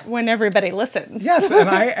verify that when everybody listens. Yes, and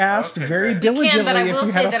I asked Okay, very great. diligently Can, but I if will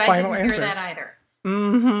you say had that a I final didn't hear answer. that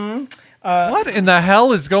either. What in the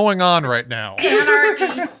hell is going on right now?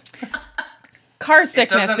 Anarchy. Car It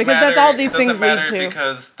sickness, doesn't because matter- that's all these it things doesn't matter lead to.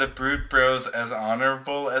 because the Brute Bros, as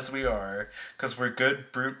honorable as we are, because we're good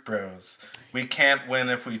Brute Bros, we can't win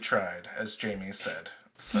if we tried, as Jamie said.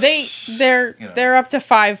 So, They're you know. they're up to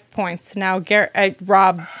 5 points now.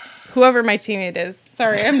 Rob, whoever my teammate is.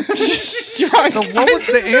 Sorry, I'm drunk. So what was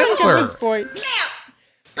the At this answer? point. it's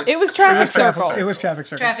It was traffic circle. It was traffic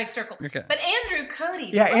circle. Traffic circle. Okay. But Andrew Cody.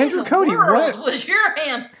 Yeah, what Andrew in the Cody, world what? was your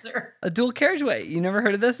answer? A dual carriageway. You never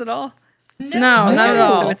heard of this at all? No, not at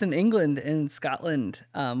all. So it's in England and Scotland,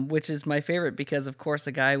 which is my favorite because, of course,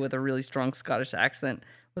 a guy with a really strong Scottish accent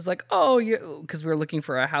was like, "Oh, because we were looking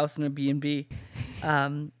for a house in a B&B,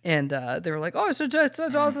 and they were like, "Oh, it's a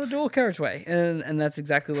dual carriageway," and that's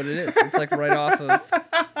exactly what it is. It's like right off of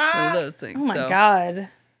one of those things. Oh my So, god.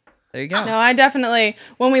 there you go. No, I definitely,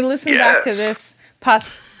 when we listen back to this,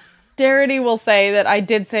 posterity will say that I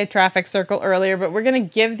did say traffic circle earlier, but we're going to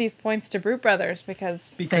give these points to Brute Brothers because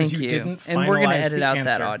Thank you. didn't And we're gonna finalize edit the out that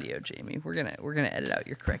answer. audio, Jamie. We're gonna edit out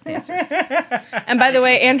your correct answer. And by the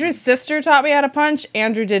way, Andrew's sister taught me how to punch.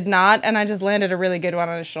 Andrew did not, and I just landed a really good one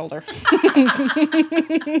on his shoulder.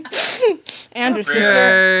 Andrew's sister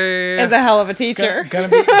Yay. is a hell of a teacher. I'm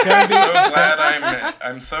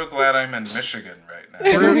so glad I'm in Michigan right now.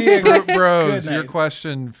 Bruce Bros, Good your night.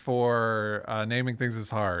 question for naming things is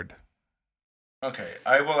hard. Okay,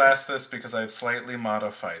 I will ask this because I've slightly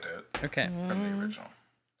modified it Okay. from the original.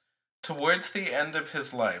 Towards the end of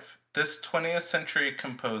his life, this 20th century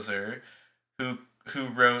composer who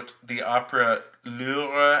wrote the opera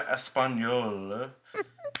L'Heure Espagnole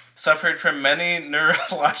suffered from many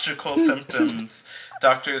neurological symptoms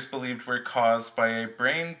doctors believed were caused by a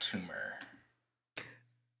brain tumor.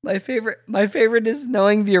 My favorite is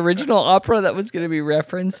knowing the original opera that was going to be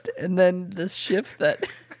referenced, and then the shift that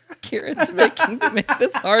Garrett's making to make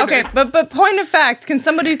this harder. Okay, but point of fact, can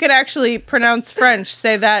somebody who could actually pronounce French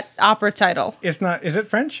say that opera title? It's not. Is it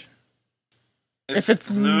French? It's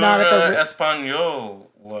not, it's a- L'Heure Espagnole.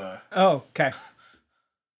 Oh, okay.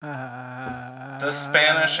 The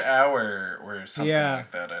Spanish Hour or something yeah.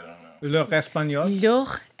 like that, I don't know. L'Heure Espagnole.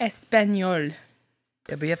 L'Heure Espagnole.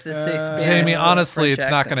 Yeah, but you have to say Spanish. Jamie, with a honestly, French it's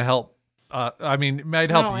not accent. going to help. I mean, it might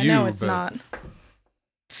help No, you. I know it's but not.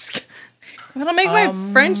 It'll make my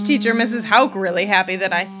French teacher, Mrs. Hauk, really happy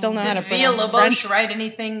that I still know how to Did Villa pronounce Lobos French. write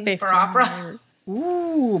anything 15 for opera?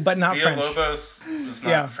 Ooh, but not French. Villalobos was not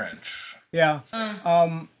Yeah. French. Yeah.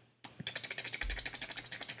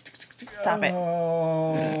 Stop it.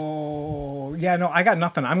 Oh, yeah. No, I got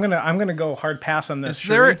nothing. I'm gonna go hard pass on this.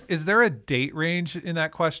 Is there a date range in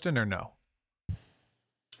that question or no?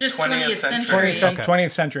 Just 20th 20th century. century.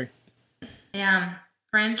 20th century. Yeah,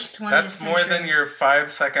 French 20th That's century. more than your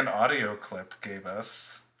 5-second audio clip gave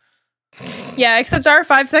us. Yeah, except our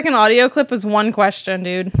 5-second audio clip was one question,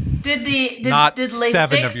 dude. Did Not Lay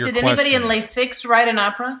 7 of 6? your Did anybody in questions. Lay 6 write an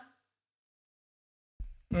opera?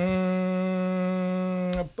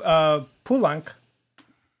 Poulenc.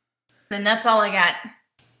 Then that's all I got.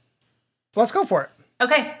 Let's go for it.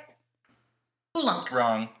 Okay. Poulenc.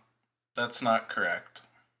 Wrong. That's not correct.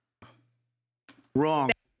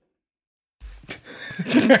 Wrong.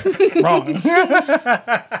 Wrong.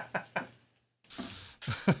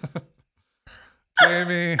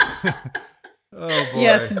 Jamie. Oh, boy.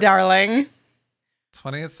 Yes, darling.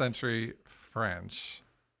 20th century French.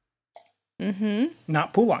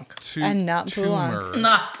 Not Poulenc. And not Poulenc. Tumor.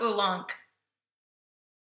 Not Poulenc.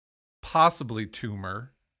 Possibly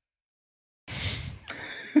tumor.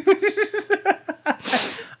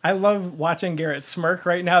 I love watching Garrett smirk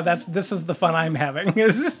right now. This is the fun I'm having.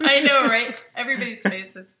 I know, right? Everybody's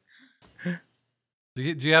faces. Do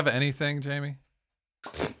you have anything, Jamie?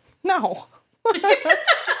 No.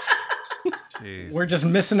 Jeez. We're just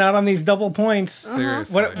missing out on these double points.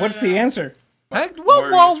 Seriously. What's the answer? Hey, whoa,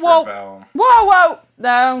 Maurice whoa, whoa. Ravel. Whoa.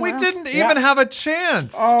 No, We well. didn't even have a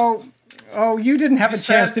chance. Oh, you didn't have a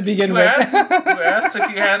chance to begin you with. you asked if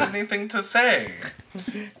you had anything to say.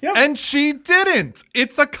 And she didn't.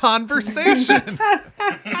 It's a conversation. God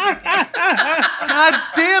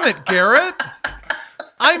damn it, Garrett.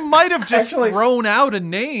 I might have just Actually- thrown out a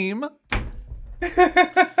name.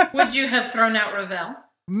 Would you have thrown out Ravel?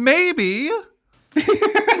 Maybe.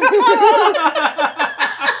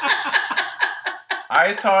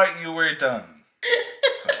 I thought you were done.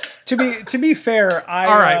 So. To be fair, I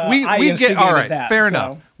All right, we get instigated all right. that, Fair so-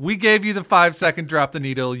 enough. We gave you the 5-second drop the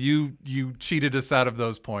needle. You cheated us out of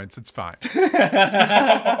those points. It's fine.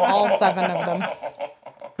 All 7 of them.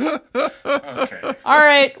 Okay. All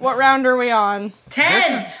right, what round are we on?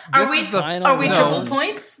 10. is are the we final are we round. triple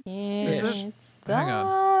points? It's the Hang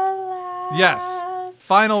on. Yes.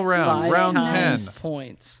 Final round. 5 round 10. times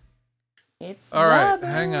points. It's All right, the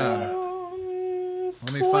hang on. boom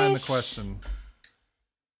Let me find the squish. question.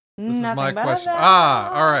 This is Nothing my but a question. vest.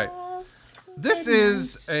 All right. This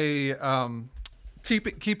is a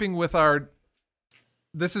keeping with our.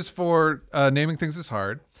 This is for naming things is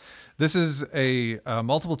hard. This is a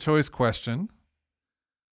multiple choice question.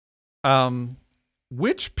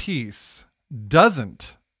 Which piece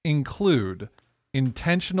doesn't include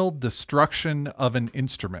intentional destruction of an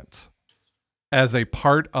instrument as a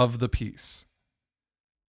part of the piece?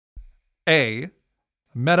 A.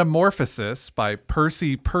 Metamorphosis by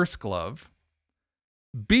Percy Purseglove.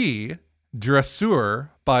 B. Dressur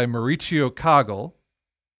by Mauricio Kagel.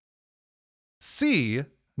 C.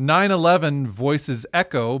 9/11 Voices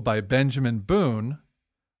Echo by Benjamin Boone.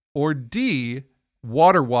 Or D.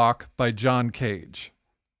 Waterwalk by John Cage.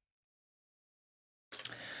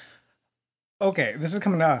 Okay, this is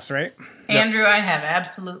coming to us, right? Andrew, I have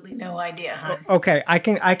absolutely no idea, huh? Okay, I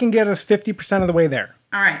can get us 50% of the way there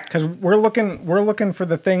All right. because we're looking for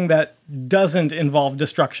the thing that doesn't involve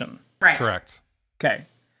destruction. Right. Correct. Okay.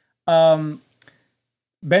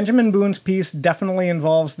 Benjamin Boone's piece definitely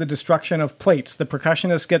involves the destruction of plates. The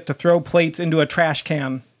percussionists get to throw plates into a trash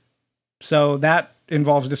can. So that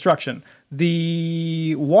involves destruction.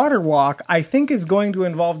 The water walk, I think, is going to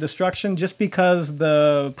involve destruction just because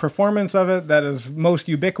the performance of it that is most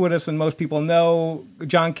ubiquitous and most people know,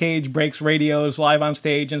 John Cage breaks radios live on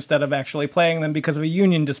stage instead of actually playing them because of a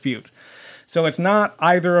union dispute. So it's not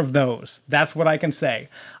either of those. That's what I can say.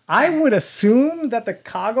 I would assume that the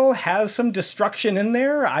Coggle has some destruction in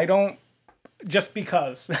there. I don't, just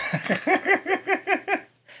because.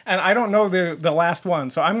 And I don't know the last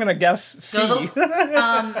one, so I'm going to guess C.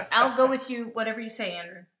 I'll go with you, whatever you say,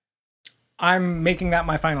 Andrew. I'm making that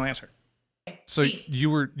my final answer. So C. you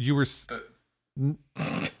were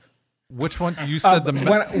which one? You said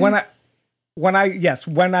when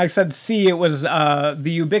I said C, it was the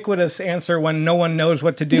ubiquitous answer when no one knows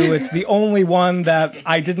what to do. It's the only one that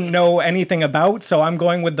I didn't know anything about, so I'm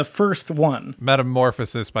going with the first one.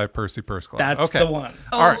 Metamorphosis by Percy Purse-Club. That's okay. the one.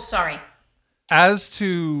 Oh, All right. sorry. As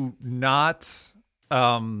to not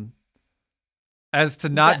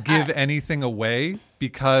give anything away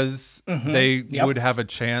because they would have a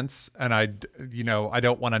chance, and I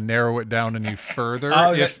don't want to narrow it down any further.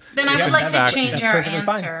 Then I would like to change our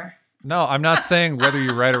answer. No, I'm not saying whether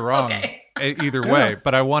you're right or wrong either way,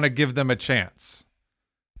 but I want to give them a chance.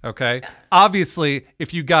 Okay? Yeah. Obviously,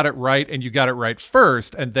 if you got it right and you got it right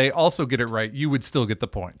first and they also get it right, you would still get the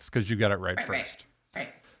points because you got it right first. Right.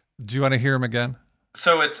 Do you want to hear him again?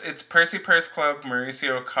 So it's Percy Purse-Club,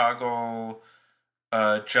 Mauricio Coggle,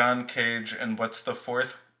 John Cage, and what's the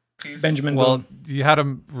fourth piece? Benjamin Boone. Well, you had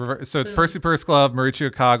him. So it's Percy Purse-Club, Mauricio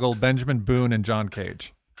Coggle, Benjamin Boone, and John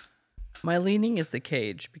Cage. My leaning is the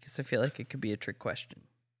Cage because I feel like it could be a trick question.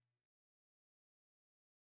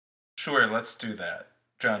 Sure, let's do that.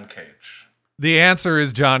 John Cage. The answer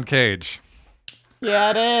is John Cage.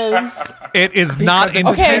 Yeah, it is. It is not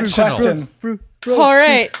intentional. All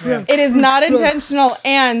right. Yeah. It is not intentional.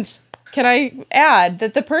 And can I add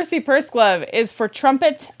that the Percy Purse-Club is for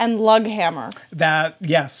trumpet and lug hammer?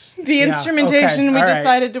 Yes. The instrumentation we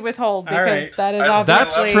decided to withhold because that is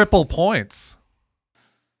obviously... That's triple points.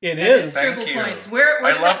 It is. Triple points. Where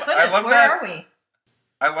does that put us? Where are we?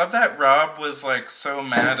 I love that Rob was so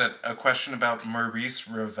mad at a question about Maurice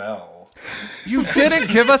Ravel. You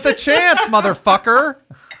didn't give us a chance, motherfucker.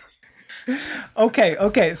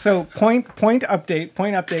 Okay. So point update.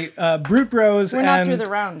 Brute Bros. We're not through the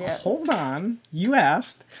round yet. Hold on. You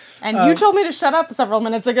asked. And you told me to shut up several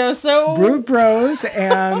minutes ago, so... Brute Bros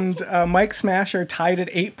and Mike Smash are tied at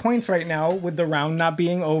 8 points right now with the round not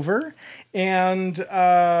being over. And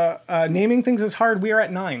naming things is hard. We are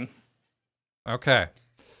at 9. Okay.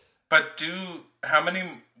 But how many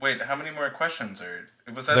more questions are...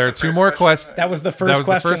 Was that there are 2 more questions. That was the first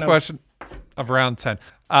question. That was the first question of round 10.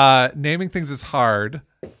 Naming things is hard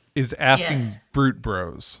is asking Brute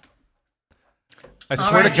Bros. I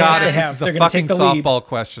swear to God, if this is a fucking softball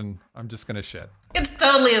question, I'm just going to shit. It's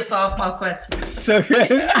totally a softball question. So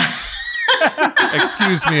good.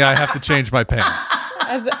 Excuse me, I have to change my pants.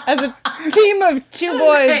 As a team of 2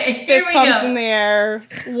 boys, fist pumps in the air,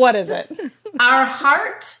 what is it? Our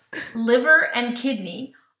heart, liver, and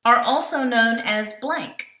kidney are also known as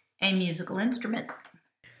blank, a musical instrument.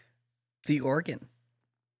 The organ.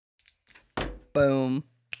 Boom.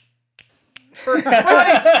 For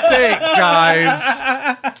Christ's sake, guys.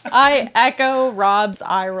 I echo Rob's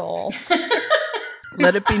eye roll.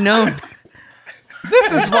 Let it be known.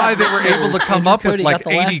 This is why they were able to come up with like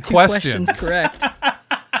 80 questions. Correct.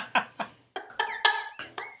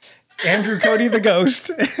 Andrew Cody the ghost.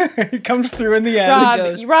 He comes through in the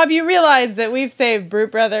end. Rob, you realize that we've saved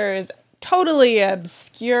Brute Brothers totally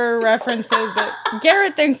obscure references that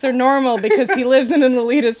Garrett thinks are normal because he lives in an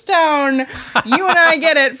elitist town. You and I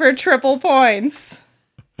get it for triple points.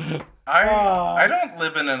 I don't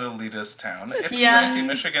live in an elitist town. Ypsilanti,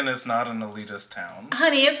 Michigan is not an elitist town.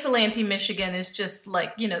 Honey, Ypsilanti, Michigan is just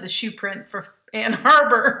like, the shoe print for Ann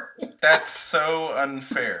Arbor. That's so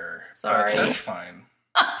unfair. Sorry. But that's fine.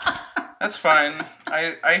 That's fine.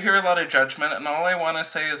 I hear a lot of judgment, and all I want to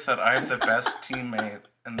say is that I'm the best teammate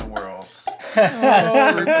in the world.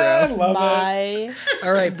 Brute Bro.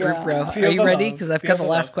 All right, Brute Bro. Are you ready? Because I've got the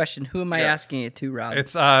last question. Who am I asking it to, Rob?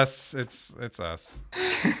 It's us. It's us.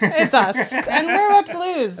 It's us. And we're about to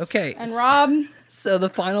lose. Okay. And Rob. So the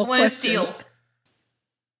final question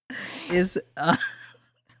is...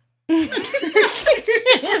 Get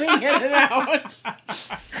it out.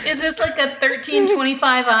 Is this like a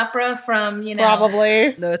 1325 opera from,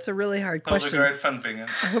 Probably. No, it's a really hard question. Hildegard von Bingen.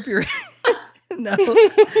 I hope you're... No,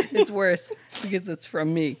 it's worse because it's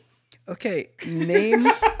from me. Okay, name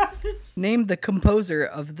Name the composer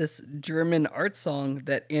of this German art song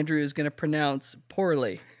that Andrew is going to pronounce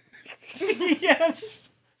poorly. Yes.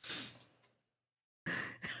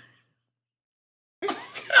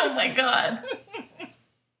 Oh my god.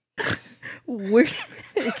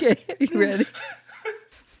 Okay, are you ready?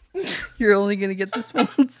 You're only going to get this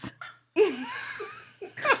once.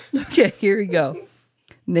 Okay, here we go.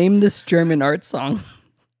 Name this German art song.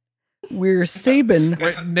 We're Sabin.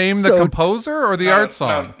 Wait, name the composer or the art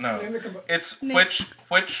song? No. It's which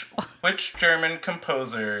German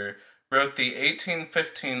composer wrote the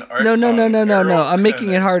 1815 art song? No. I'm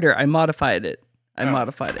making it harder. I modified it.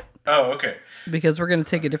 Oh, okay. Because we're going to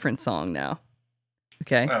take a different song now.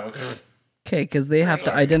 Okay? Oh, okay. Okay, because they have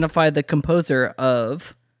to identify the composer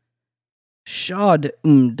of Schad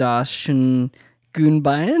das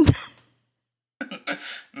Gunbein.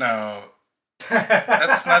 No.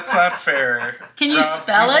 That's not fair. Can you Rob,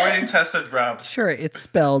 spell you've it? already tested Rob's Sure, it's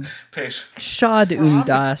spelled patience. Schad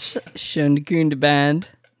das Gunbein.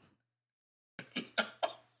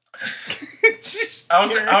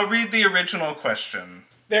 I'll read the original question.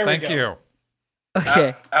 There we Thank go. you.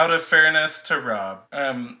 Okay. Out of fairness to Rob,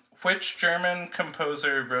 which German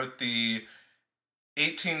composer wrote the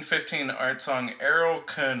 1815 art song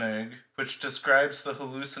Erlkönig, which describes the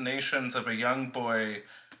hallucinations of a young boy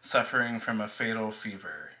suffering from a fatal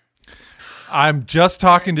fever? I'm just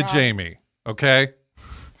talking to Jamie, okay?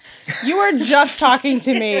 You were just talking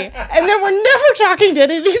to me, and then we're never talking to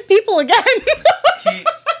any of these people again.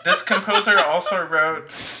 This composer also wrote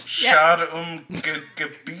Schad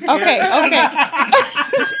Gebiete. Okay,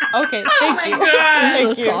 thank you.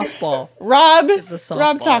 It's a softball. Rob, It's a softball.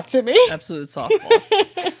 Rob, talk to me. Absolute softball.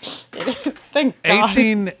 It is, thank God.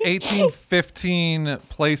 1815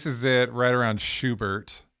 places it right around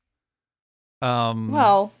Schubert.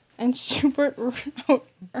 Well, and Schubert wrote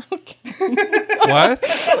Earl King. What?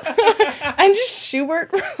 And just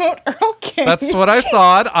Schubert wrote Earl King. That's what I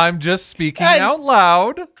thought. I'm just speaking out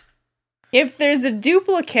loud. If there's a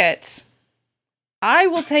duplicate, I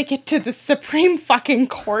will take it to the Supreme fucking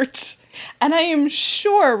Court. And I am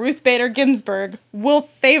sure Ruth Bader Ginsburg will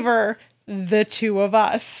favor the two of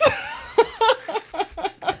us.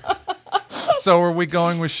 So are we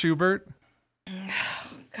going with Schubert?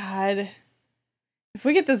 God. If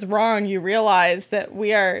we get this wrong, you realize that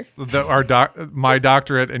we are... My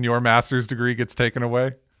doctorate and your master's degree gets taken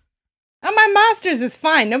away? my master's is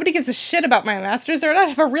fine. Nobody gives a shit about my master's, or I'd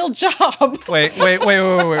have a real job. Wait.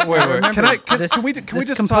 Remember, Can we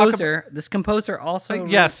just talk about... This composer also...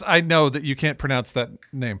 Yes, I know that you can't pronounce that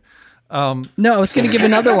name. No, I was going to give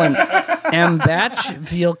another one. Am Batch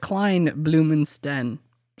Viel Klein Blumensten.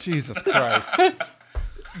 Jesus Christ.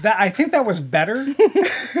 I think that was better.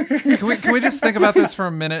 Can we just think about this for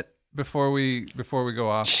a minute before we go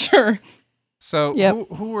off? Sure. So Yep.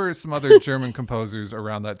 who were some other German composers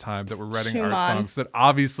around that time that were writing art Schumann. songs that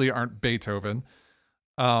obviously aren't Beethoven?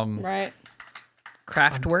 Right.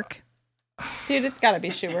 Kraftwerk. Dude, it's gotta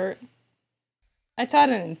be Schubert. I taught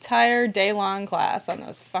an entire day-long class on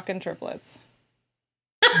those fucking triplets.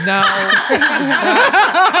 Now,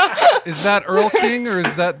 is that Earl King or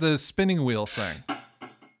is that the spinning wheel thing?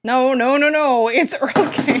 No. It's Earl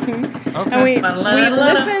King. Okay.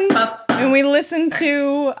 And we listened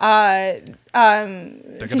to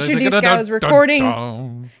Fischer Dieskau's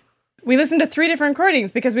recording. We listened to 3 different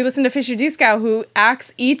recordings because we listened to Fischer Dieskau, who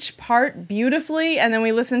acts each part beautifully, and then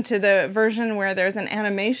we listened to the version where there's an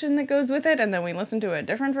animation that goes with it, and then we listened to a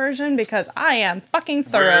different version because I am fucking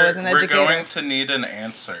thorough as an educator. We're going to need an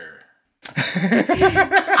answer.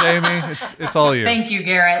 Jamie, it's all you. Thank you,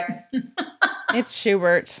 Garrett. It's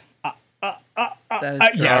Schubert.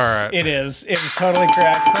 That is Yes, All right. it is. It is totally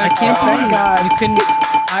correct. I can't believe God. you couldn't.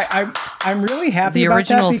 I'm really happy The about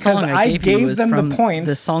original that because song I I gave you gave was them from the points.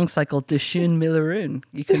 the song cycle De Schön Millerun.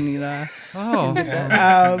 You couldn't.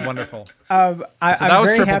 Wonderful. I'm that was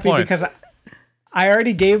very triple happy points. because I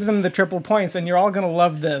already gave them the triple points, and you're all going to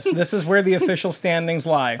love this. This is where the official standings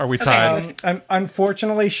lie. Are we tied?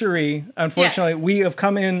 Unfortunately, Cherie, we have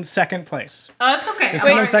come in second place. Oh, that's okay.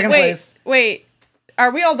 Come in second place. Wait.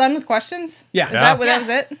 Are we all done with questions? Yeah. Is that was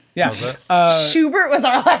it? Yeah. Schubert was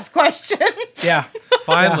our last question. Yeah.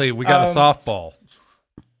 Finally, we got a softball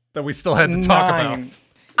that we still had to talk 9. about.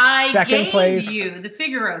 I Second gave place. you the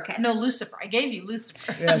Figaro cat. No, Lucifer. I gave you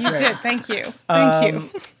Lucifer. That's You right. did. Thank you. Thank you.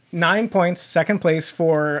 9 points, second place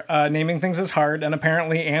for naming things is hard, and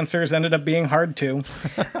apparently answers ended up being hard too.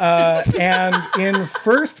 And in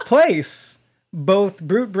first place, both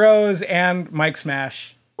Brute Bros and Mike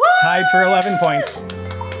Smash tied for 11 points.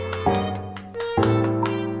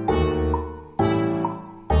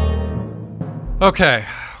 Okay,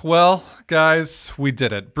 well, guys. We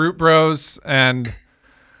did it. Brute Bros and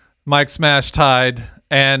Mike Smash tied,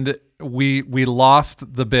 and we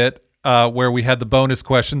lost the bit where we had the bonus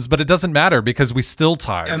questions, but it doesn't matter because we still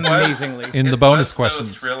tied Amazingly. in the bonus It was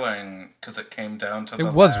questions. so thrilling because it came down to the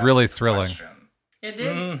It was last really thrilling. question. It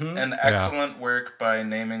did. And excellent work by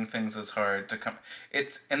Naming Things is Hard to come.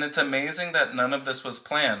 It's amazing that none of this was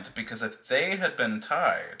planned, because if they had been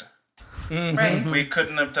tied, Right. we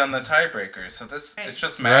couldn't have done the tiebreaker. So this Right. it's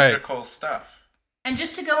just magical stuff. And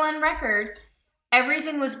just to go on record,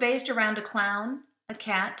 everything was based around a clown, a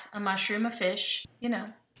cat, a mushroom, a fish. You know,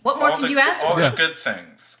 what more could you ask all for? the good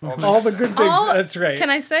things. All the good things. That's right. Can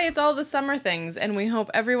I say it's all the summer things, and we hope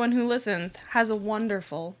everyone who listens has a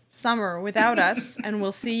wonderful summer without us, and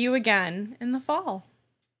we'll see you again in the fall.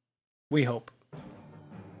 We hope.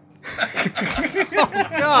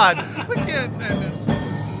 God, we can't end it.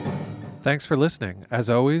 Thanks for listening.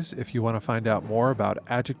 As always, if you want to find out more about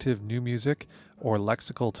adjective new music or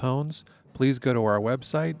lexical tones, please go to our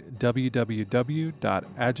website,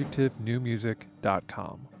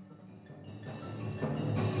 www.adjectivenewmusic.com.